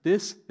elsewhere.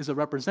 This is a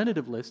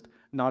representative list,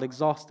 not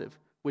exhaustive,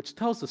 which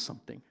tells us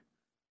something.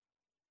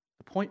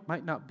 The point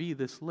might not be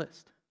this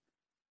list.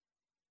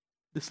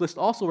 This list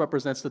also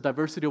represents the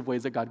diversity of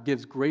ways that God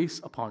gives grace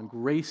upon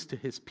grace to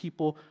his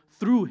people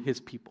through his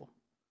people.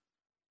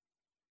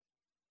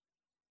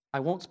 I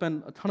won't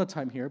spend a ton of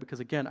time here because,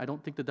 again, I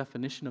don't think the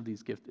definition of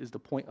these gifts is the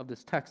point of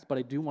this text, but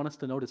I do want us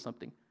to notice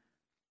something.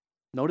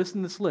 Notice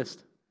in this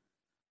list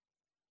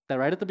that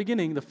right at the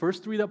beginning, the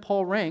first three that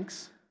Paul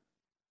ranks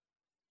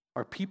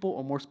are people,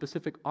 or more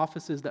specific,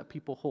 offices that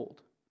people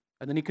hold.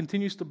 And then he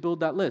continues to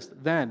build that list,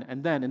 then,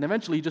 and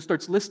eventually he just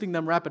starts listing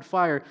them rapid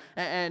fire,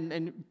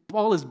 and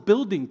Paul is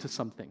building to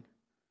something.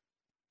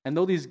 And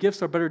though these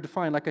gifts are better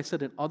defined, like I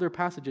said, in other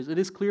passages, it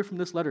is clear from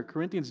this letter,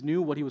 Corinthians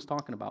knew what he was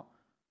talking about.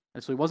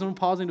 And so he wasn't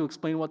pausing to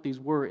explain what these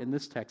were in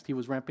this text. He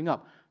was ramping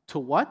up. To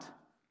what?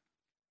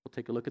 We'll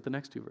take a look at the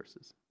next two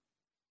verses.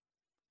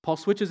 Paul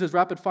switches his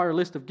rapid-fire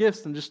list of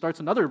gifts and just starts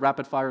another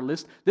rapid-fire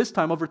list, this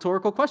time of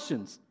rhetorical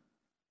questions,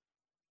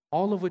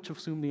 all of which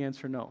assume the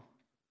answer no.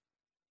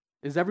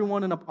 Is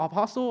everyone an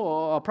apostle,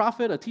 or a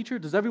prophet, a teacher?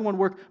 Does everyone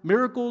work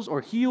miracles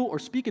or heal or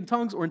speak in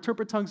tongues or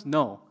interpret tongues?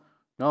 No.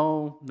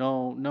 No,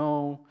 no,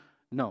 no,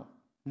 no.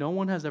 No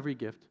one has every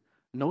gift.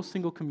 No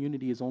single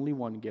community is only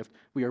one gift.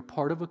 We are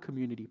part of a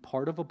community,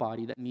 part of a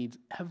body that needs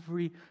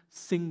every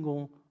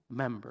single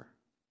member.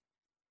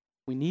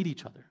 We need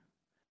each other.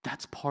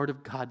 That's part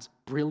of God's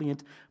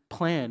brilliant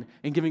plan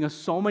in giving us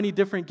so many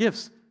different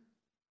gifts.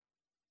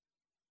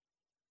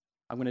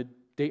 I'm going to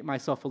date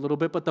myself a little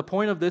bit, but the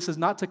point of this is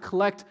not to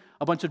collect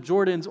a bunch of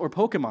Jordans or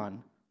Pokemon.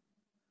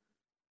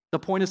 The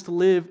point is to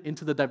live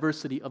into the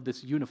diversity of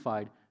this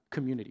unified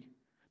community.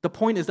 The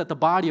point is that the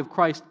body of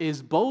Christ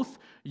is both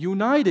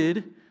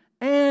united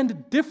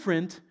and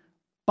different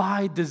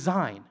by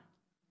design,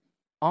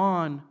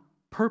 on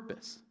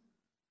purpose.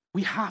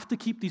 We have to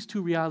keep these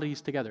two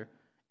realities together,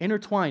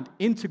 intertwined,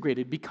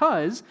 integrated,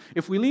 because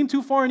if we lean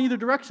too far in either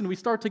direction, we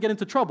start to get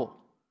into trouble.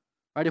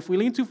 Right? If we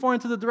lean too far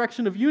into the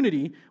direction of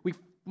unity, we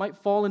might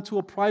fall into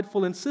a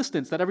prideful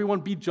insistence that everyone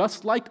be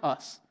just like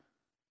us.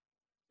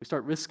 We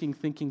start risking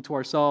thinking to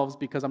ourselves,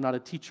 because I'm not a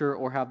teacher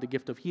or have the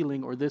gift of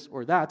healing or this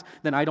or that,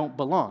 then I don't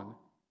belong.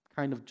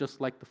 Kind of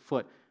just like the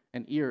foot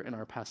and ear in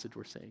our passage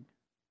we're saying.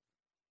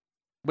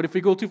 But if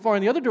we go too far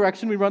in the other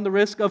direction, we run the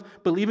risk of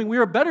believing we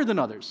are better than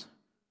others.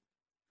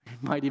 We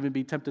might even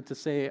be tempted to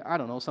say, I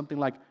don't know, something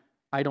like,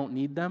 I don't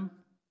need them,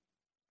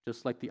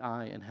 just like the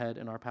eye and head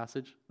in our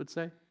passage would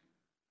say.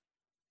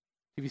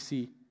 If you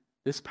see,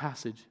 this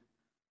passage,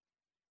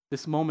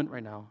 this moment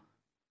right now,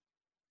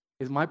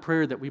 is my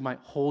prayer that we might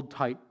hold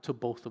tight to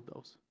both of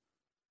those.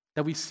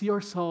 That we see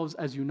ourselves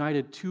as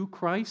united to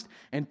Christ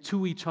and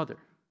to each other.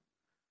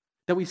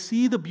 That we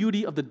see the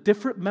beauty of the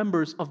different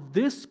members of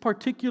this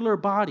particular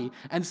body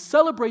and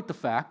celebrate the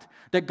fact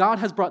that God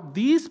has brought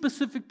these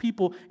specific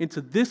people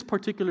into this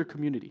particular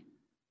community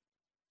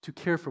to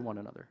care for one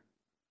another,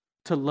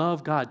 to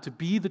love God, to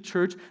be the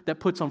church that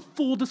puts on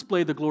full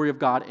display the glory of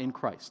God in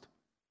Christ.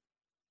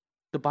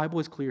 The Bible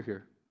is clear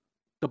here.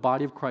 The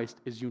body of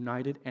Christ is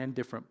united and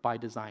different by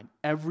design.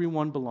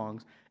 Everyone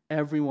belongs.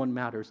 Everyone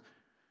matters.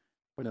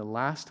 But in the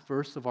last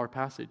verse of our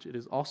passage, it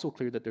is also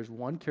clear that there's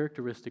one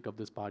characteristic of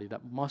this body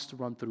that must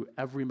run through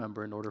every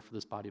member in order for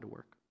this body to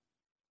work.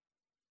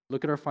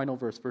 Look at our final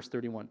verse, verse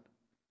 31.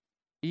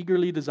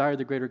 Eagerly desire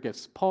the greater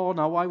gifts. Paul,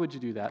 now why would you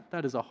do that?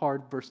 That is a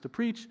hard verse to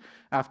preach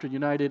after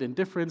united in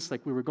difference,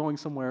 like we were going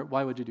somewhere.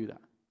 Why would you do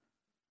that?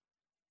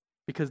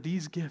 Because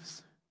these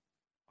gifts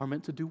are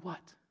meant to do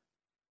what?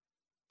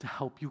 To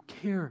help you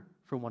care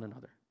for one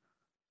another.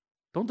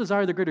 Don't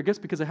desire the greater gifts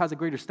because it has a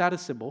greater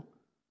status symbol,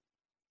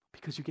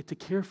 because you get to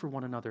care for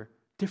one another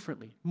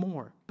differently,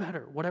 more,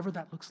 better, whatever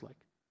that looks like.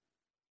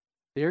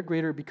 They are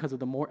greater because of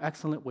the more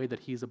excellent way that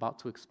he's about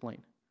to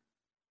explain.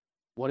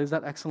 What is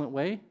that excellent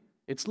way?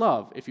 It's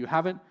love. If you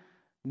haven't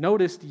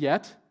noticed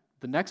yet,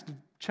 the next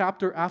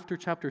chapter after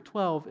chapter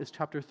 12 is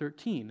chapter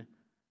 13,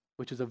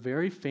 which is a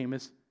very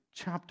famous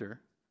chapter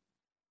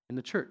in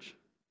the church.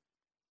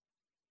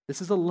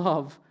 This is a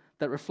love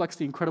that reflects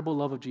the incredible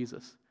love of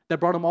Jesus, that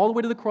brought him all the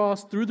way to the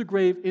cross, through the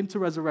grave, into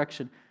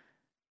resurrection.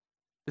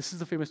 This is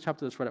the famous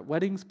chapter that's read at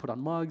weddings, put on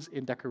mugs,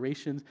 in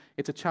decorations.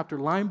 It's a chapter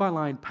line by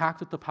line packed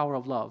with the power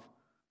of love.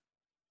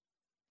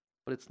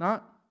 But it's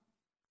not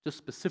just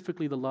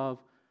specifically the love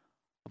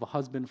of a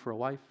husband for a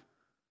wife,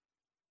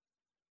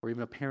 or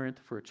even a parent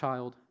for a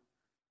child.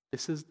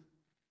 This is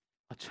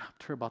a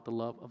chapter about the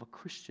love of a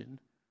Christian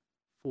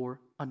for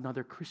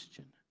another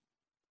Christian.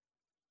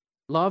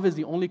 Love is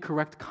the only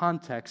correct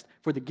context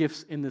for the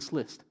gifts in this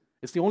list.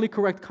 It's the only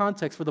correct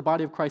context for the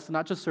body of Christ to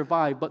not just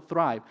survive, but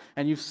thrive.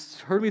 And you've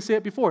heard me say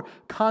it before,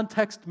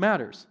 context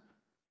matters.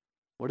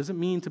 What does it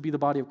mean to be the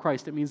body of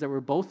Christ? It means that we're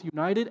both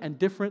united and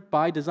different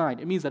by design.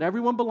 It means that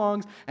everyone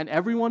belongs and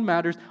everyone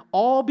matters,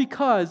 all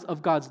because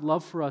of God's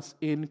love for us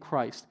in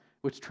Christ,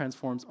 which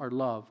transforms our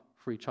love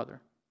for each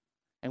other,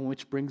 and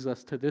which brings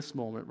us to this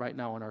moment right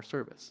now in our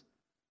service.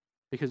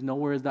 Because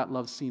nowhere is that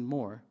love seen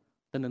more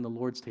than in the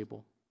Lord's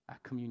table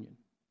at communion.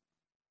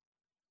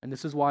 And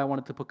this is why I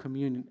wanted to put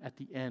communion at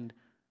the end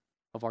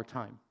of our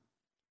time,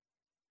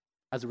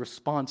 as a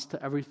response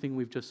to everything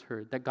we've just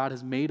heard, that God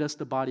has made us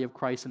the body of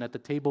Christ, and at the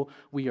table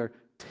we are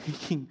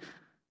taking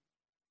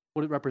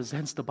what it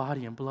represents, the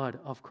body and blood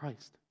of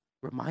Christ,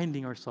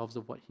 reminding ourselves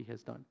of what he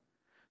has done.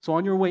 So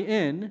on your way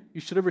in, you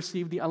should have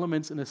received the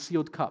elements in a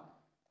sealed cup,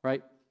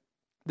 right?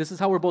 This is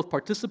how we're both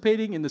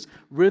participating in this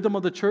rhythm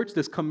of the church,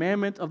 this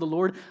commandment of the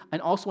Lord,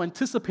 and also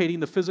anticipating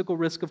the physical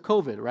risk of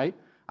COVID, right?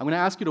 I'm going to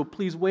ask you to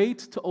please wait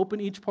to open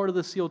each part of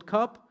the sealed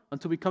cup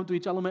until we come to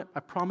each element. I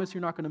promise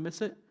you're not going to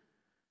miss it.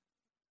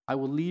 I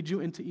will lead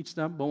you into each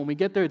step, but when we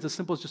get there, it's as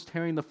simple as just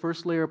tearing the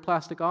first layer of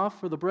plastic off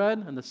for the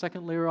bread and the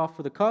second layer off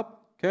for the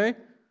cup, okay?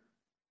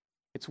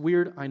 It's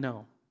weird, I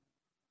know.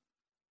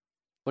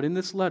 But in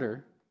this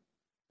letter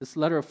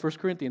of 1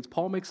 Corinthians,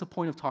 Paul makes a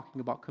point of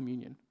talking about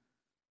communion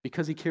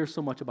because he cares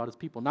so much about his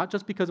people. Not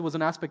just because it was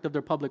an aspect of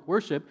their public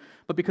worship,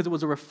 but because it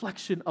was a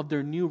reflection of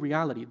their new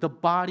reality, the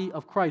body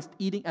of Christ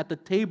eating at the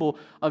table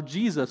of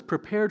Jesus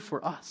prepared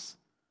for us.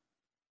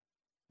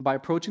 By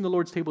approaching the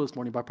Lord's table this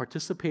morning, by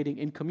participating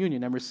in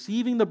communion and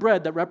receiving the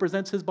bread that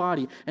represents his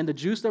body and the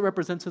juice that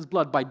represents his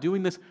blood, by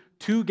doing this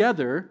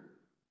together,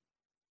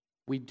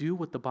 we do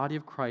what the body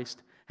of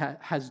Christ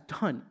has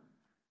done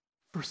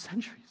for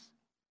centuries.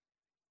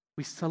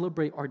 We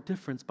celebrate our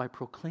difference by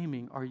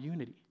proclaiming our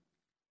unity.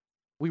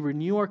 We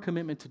renew our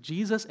commitment to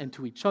Jesus and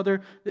to each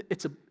other.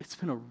 It's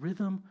been a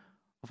rhythm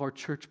of our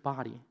church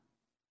body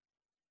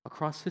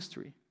across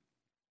history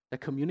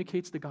that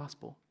communicates the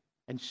gospel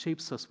and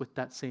shapes us with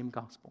that same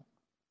gospel.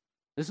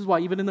 This is why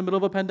even in the middle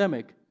of a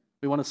pandemic,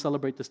 we want to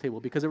celebrate this table,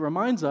 because it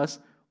reminds us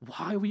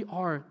why we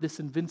are this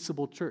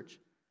invincible church.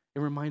 It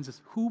reminds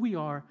us who we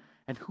are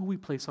and who we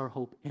place our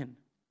hope in.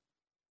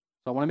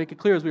 So I want to make it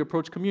clear as we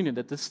approach communion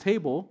that this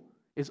table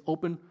is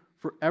open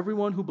for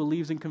everyone who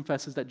believes and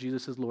confesses that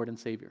Jesus is Lord and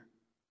Savior.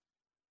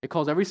 It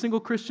calls every single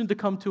Christian to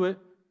come to it,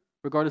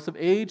 regardless of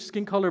age,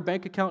 skin color,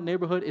 bank account,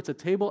 neighborhood. It's a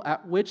table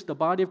at which the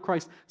body of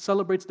Christ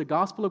celebrates the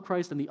gospel of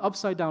Christ and the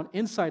upside down,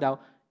 inside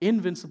out,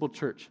 invincible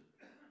church.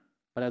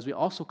 But as we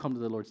also come to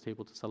the Lord's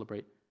table to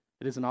celebrate,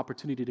 it is an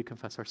opportunity to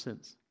confess our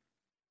sins.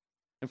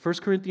 In 1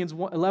 Corinthians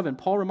 11,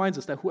 Paul reminds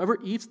us that whoever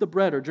eats the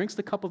bread or drinks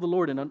the cup of the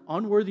Lord in an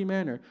unworthy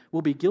manner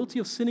will be guilty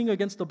of sinning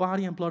against the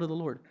body and blood of the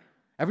Lord.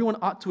 Everyone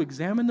ought to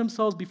examine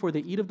themselves before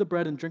they eat of the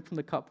bread and drink from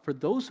the cup. For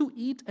those who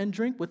eat and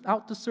drink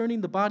without discerning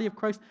the body of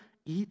Christ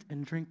eat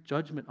and drink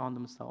judgment on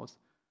themselves.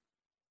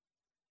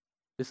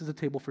 This is a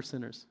table for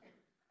sinners.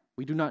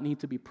 We do not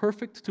need to be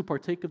perfect to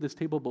partake of this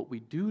table, but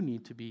we do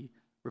need to be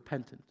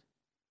repentant.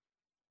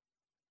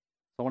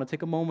 So I want to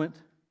take a moment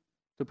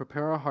to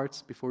prepare our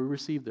hearts before we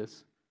receive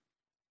this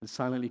and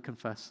silently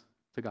confess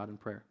to God in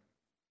prayer.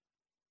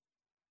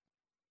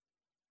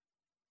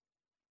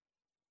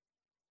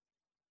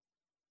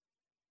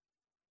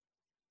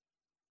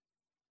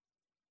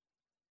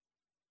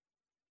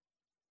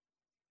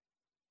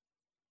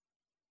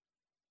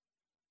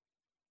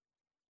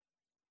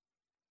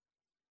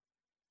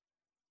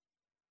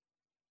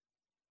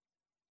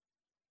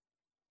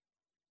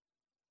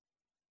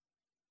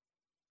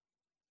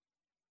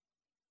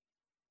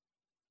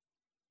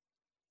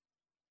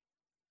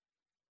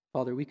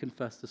 Father, we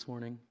confess this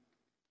morning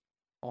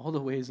all the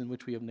ways in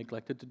which we have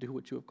neglected to do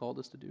what you have called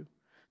us to do,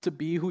 to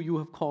be who you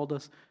have called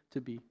us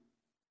to be.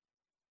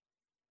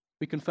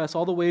 We confess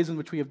all the ways in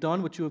which we have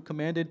done what you have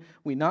commanded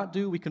we not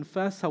do. We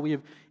confess how we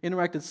have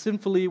interacted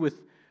sinfully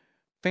with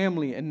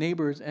family and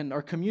neighbors and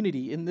our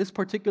community in this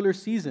particular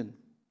season,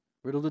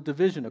 riddled with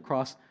division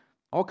across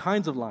all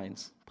kinds of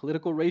lines,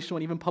 political, racial,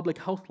 and even public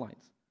health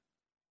lines.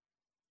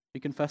 We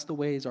confess the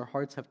ways our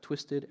hearts have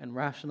twisted and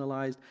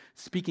rationalized,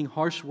 speaking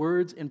harsh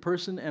words in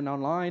person and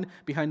online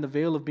behind the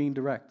veil of being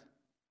direct.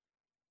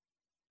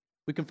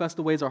 We confess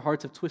the ways our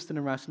hearts have twisted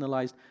and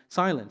rationalized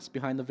silence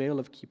behind the veil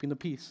of keeping the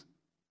peace.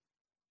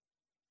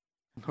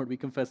 And Lord, we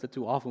confess that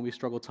too often we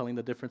struggle telling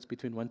the difference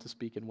between when to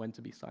speak and when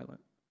to be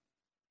silent.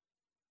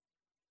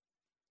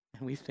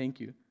 And we thank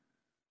you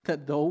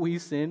that though we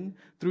sin,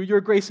 through your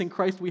grace in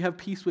Christ, we have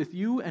peace with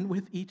you and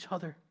with each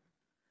other.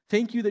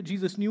 Thank you that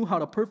Jesus knew how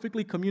to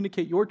perfectly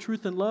communicate your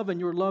truth and love and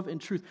your love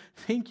and truth.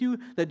 Thank you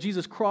that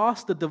Jesus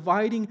crossed the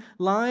dividing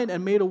line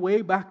and made a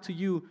way back to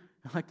you.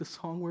 And like the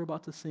song we're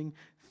about to sing,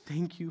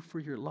 thank you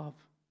for your love.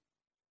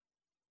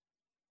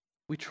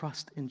 We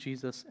trust in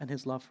Jesus and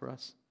his love for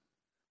us.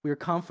 We are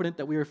confident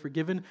that we are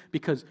forgiven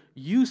because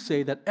you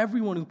say that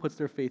everyone who puts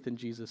their faith in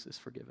Jesus is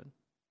forgiven.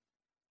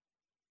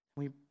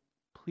 We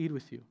plead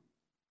with you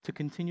to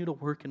continue to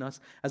work in us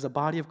as a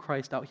body of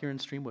Christ out here in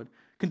Streamwood.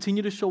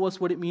 Continue to show us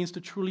what it means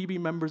to truly be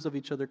members of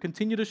each other.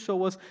 Continue to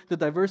show us the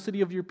diversity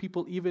of your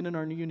people even in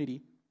our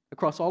unity.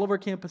 Across all of our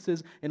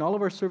campuses and all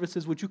of our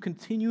services, would you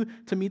continue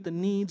to meet the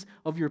needs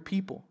of your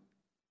people?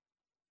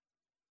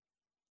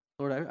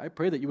 Lord, I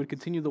pray that you would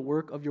continue the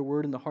work of your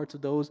word in the hearts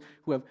of those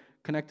who have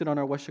connected on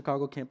our West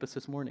Chicago campus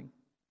this morning.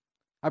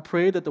 I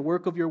pray that the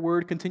work of your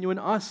word continue in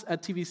us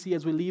at TVC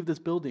as we leave this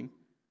building.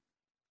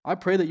 I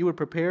pray that you would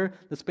prepare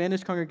the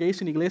Spanish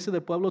congregation, Iglesia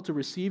del Pueblo, to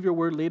receive your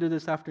word later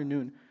this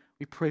afternoon.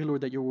 We pray, Lord,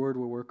 that your word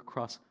will work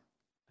across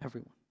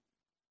everyone.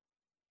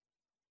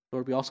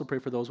 Lord, we also pray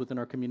for those within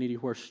our community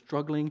who are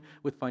struggling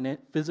with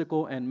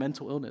physical and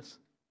mental illness,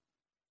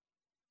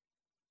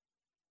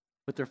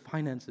 with their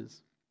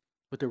finances,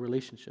 with their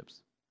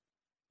relationships.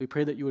 We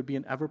pray that you would be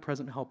an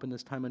ever-present help in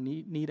this time of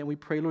need, and we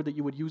pray, Lord, that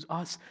you would use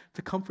us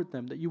to comfort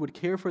them, that you would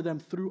care for them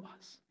through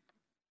us.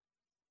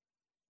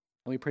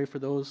 And we pray for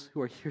those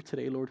who are here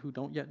today, Lord, who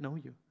don't yet know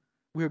you.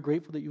 We are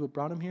grateful that you have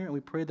brought them here, and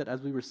we pray that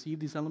as we receive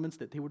these elements,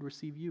 that they would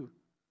receive you.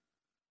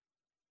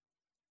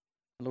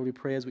 And Lord, we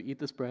pray as we eat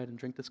this bread and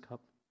drink this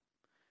cup,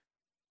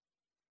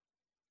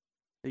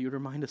 that you would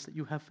remind us that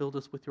you have filled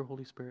us with your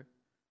Holy Spirit,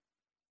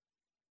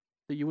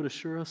 that you would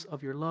assure us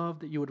of your love,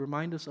 that you would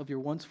remind us of your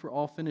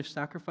once-for-all finished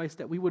sacrifice,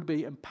 that we would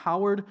be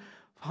empowered,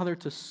 Father,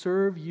 to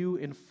serve you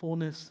in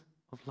fullness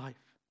of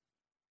life.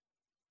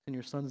 In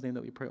your Son's name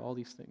that we pray all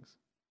these things.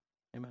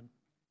 Amen.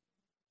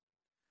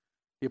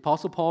 The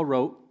Apostle Paul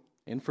wrote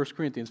in 1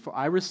 Corinthians, "For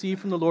I received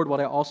from the Lord what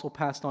I also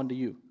passed on to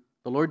you.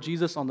 The Lord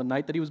Jesus, on the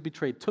night that he was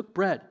betrayed, took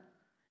bread,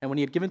 and when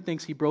he had given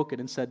thanks, he broke it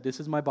and said, 'This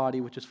is my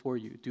body, which is for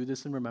you. Do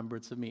this in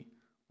remembrance of me.'"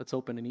 Let's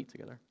open and eat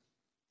together.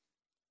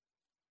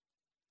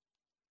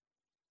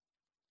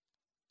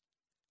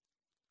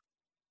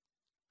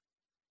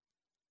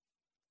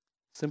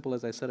 Simple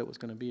as I said it was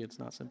going to be, it's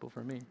not simple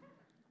for me. I'm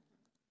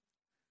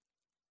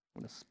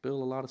going to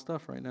spill a lot of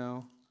stuff right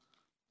now.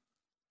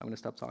 I'm going to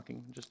stop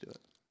talking and just do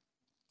it.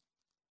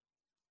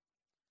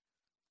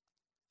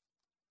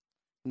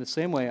 In the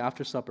same way,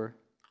 after supper,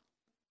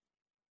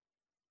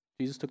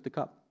 Jesus took the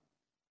cup.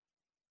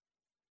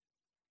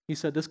 He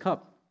said, "This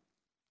cup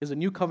is a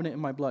new covenant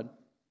in my blood.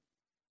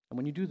 And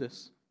when you do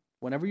this,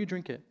 whenever you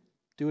drink it,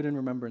 do it in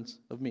remembrance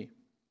of me."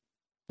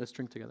 Let's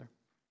drink together.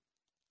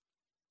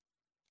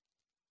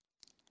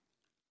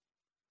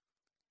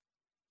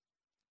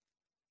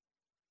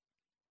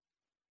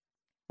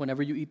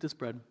 Whenever you eat this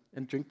bread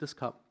and drink this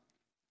cup,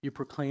 you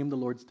proclaim the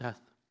Lord's death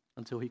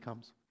until he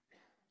comes.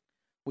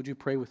 Would you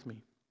pray with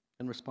me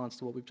in response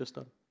to what we've just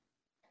done?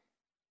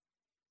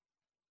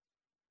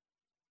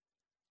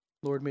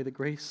 Lord, may the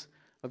grace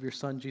of your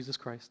Son, Jesus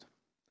Christ,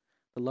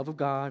 the love of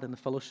God, and the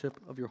fellowship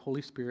of your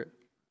Holy Spirit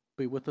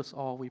be with us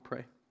all, we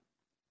pray.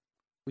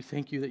 We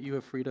thank you that you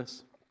have freed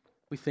us.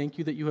 We thank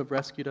you that you have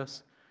rescued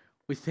us.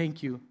 We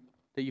thank you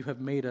that you have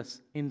made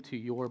us into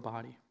your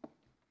body.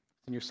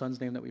 It's in your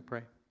Son's name that we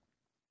pray.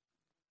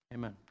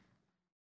 Amen.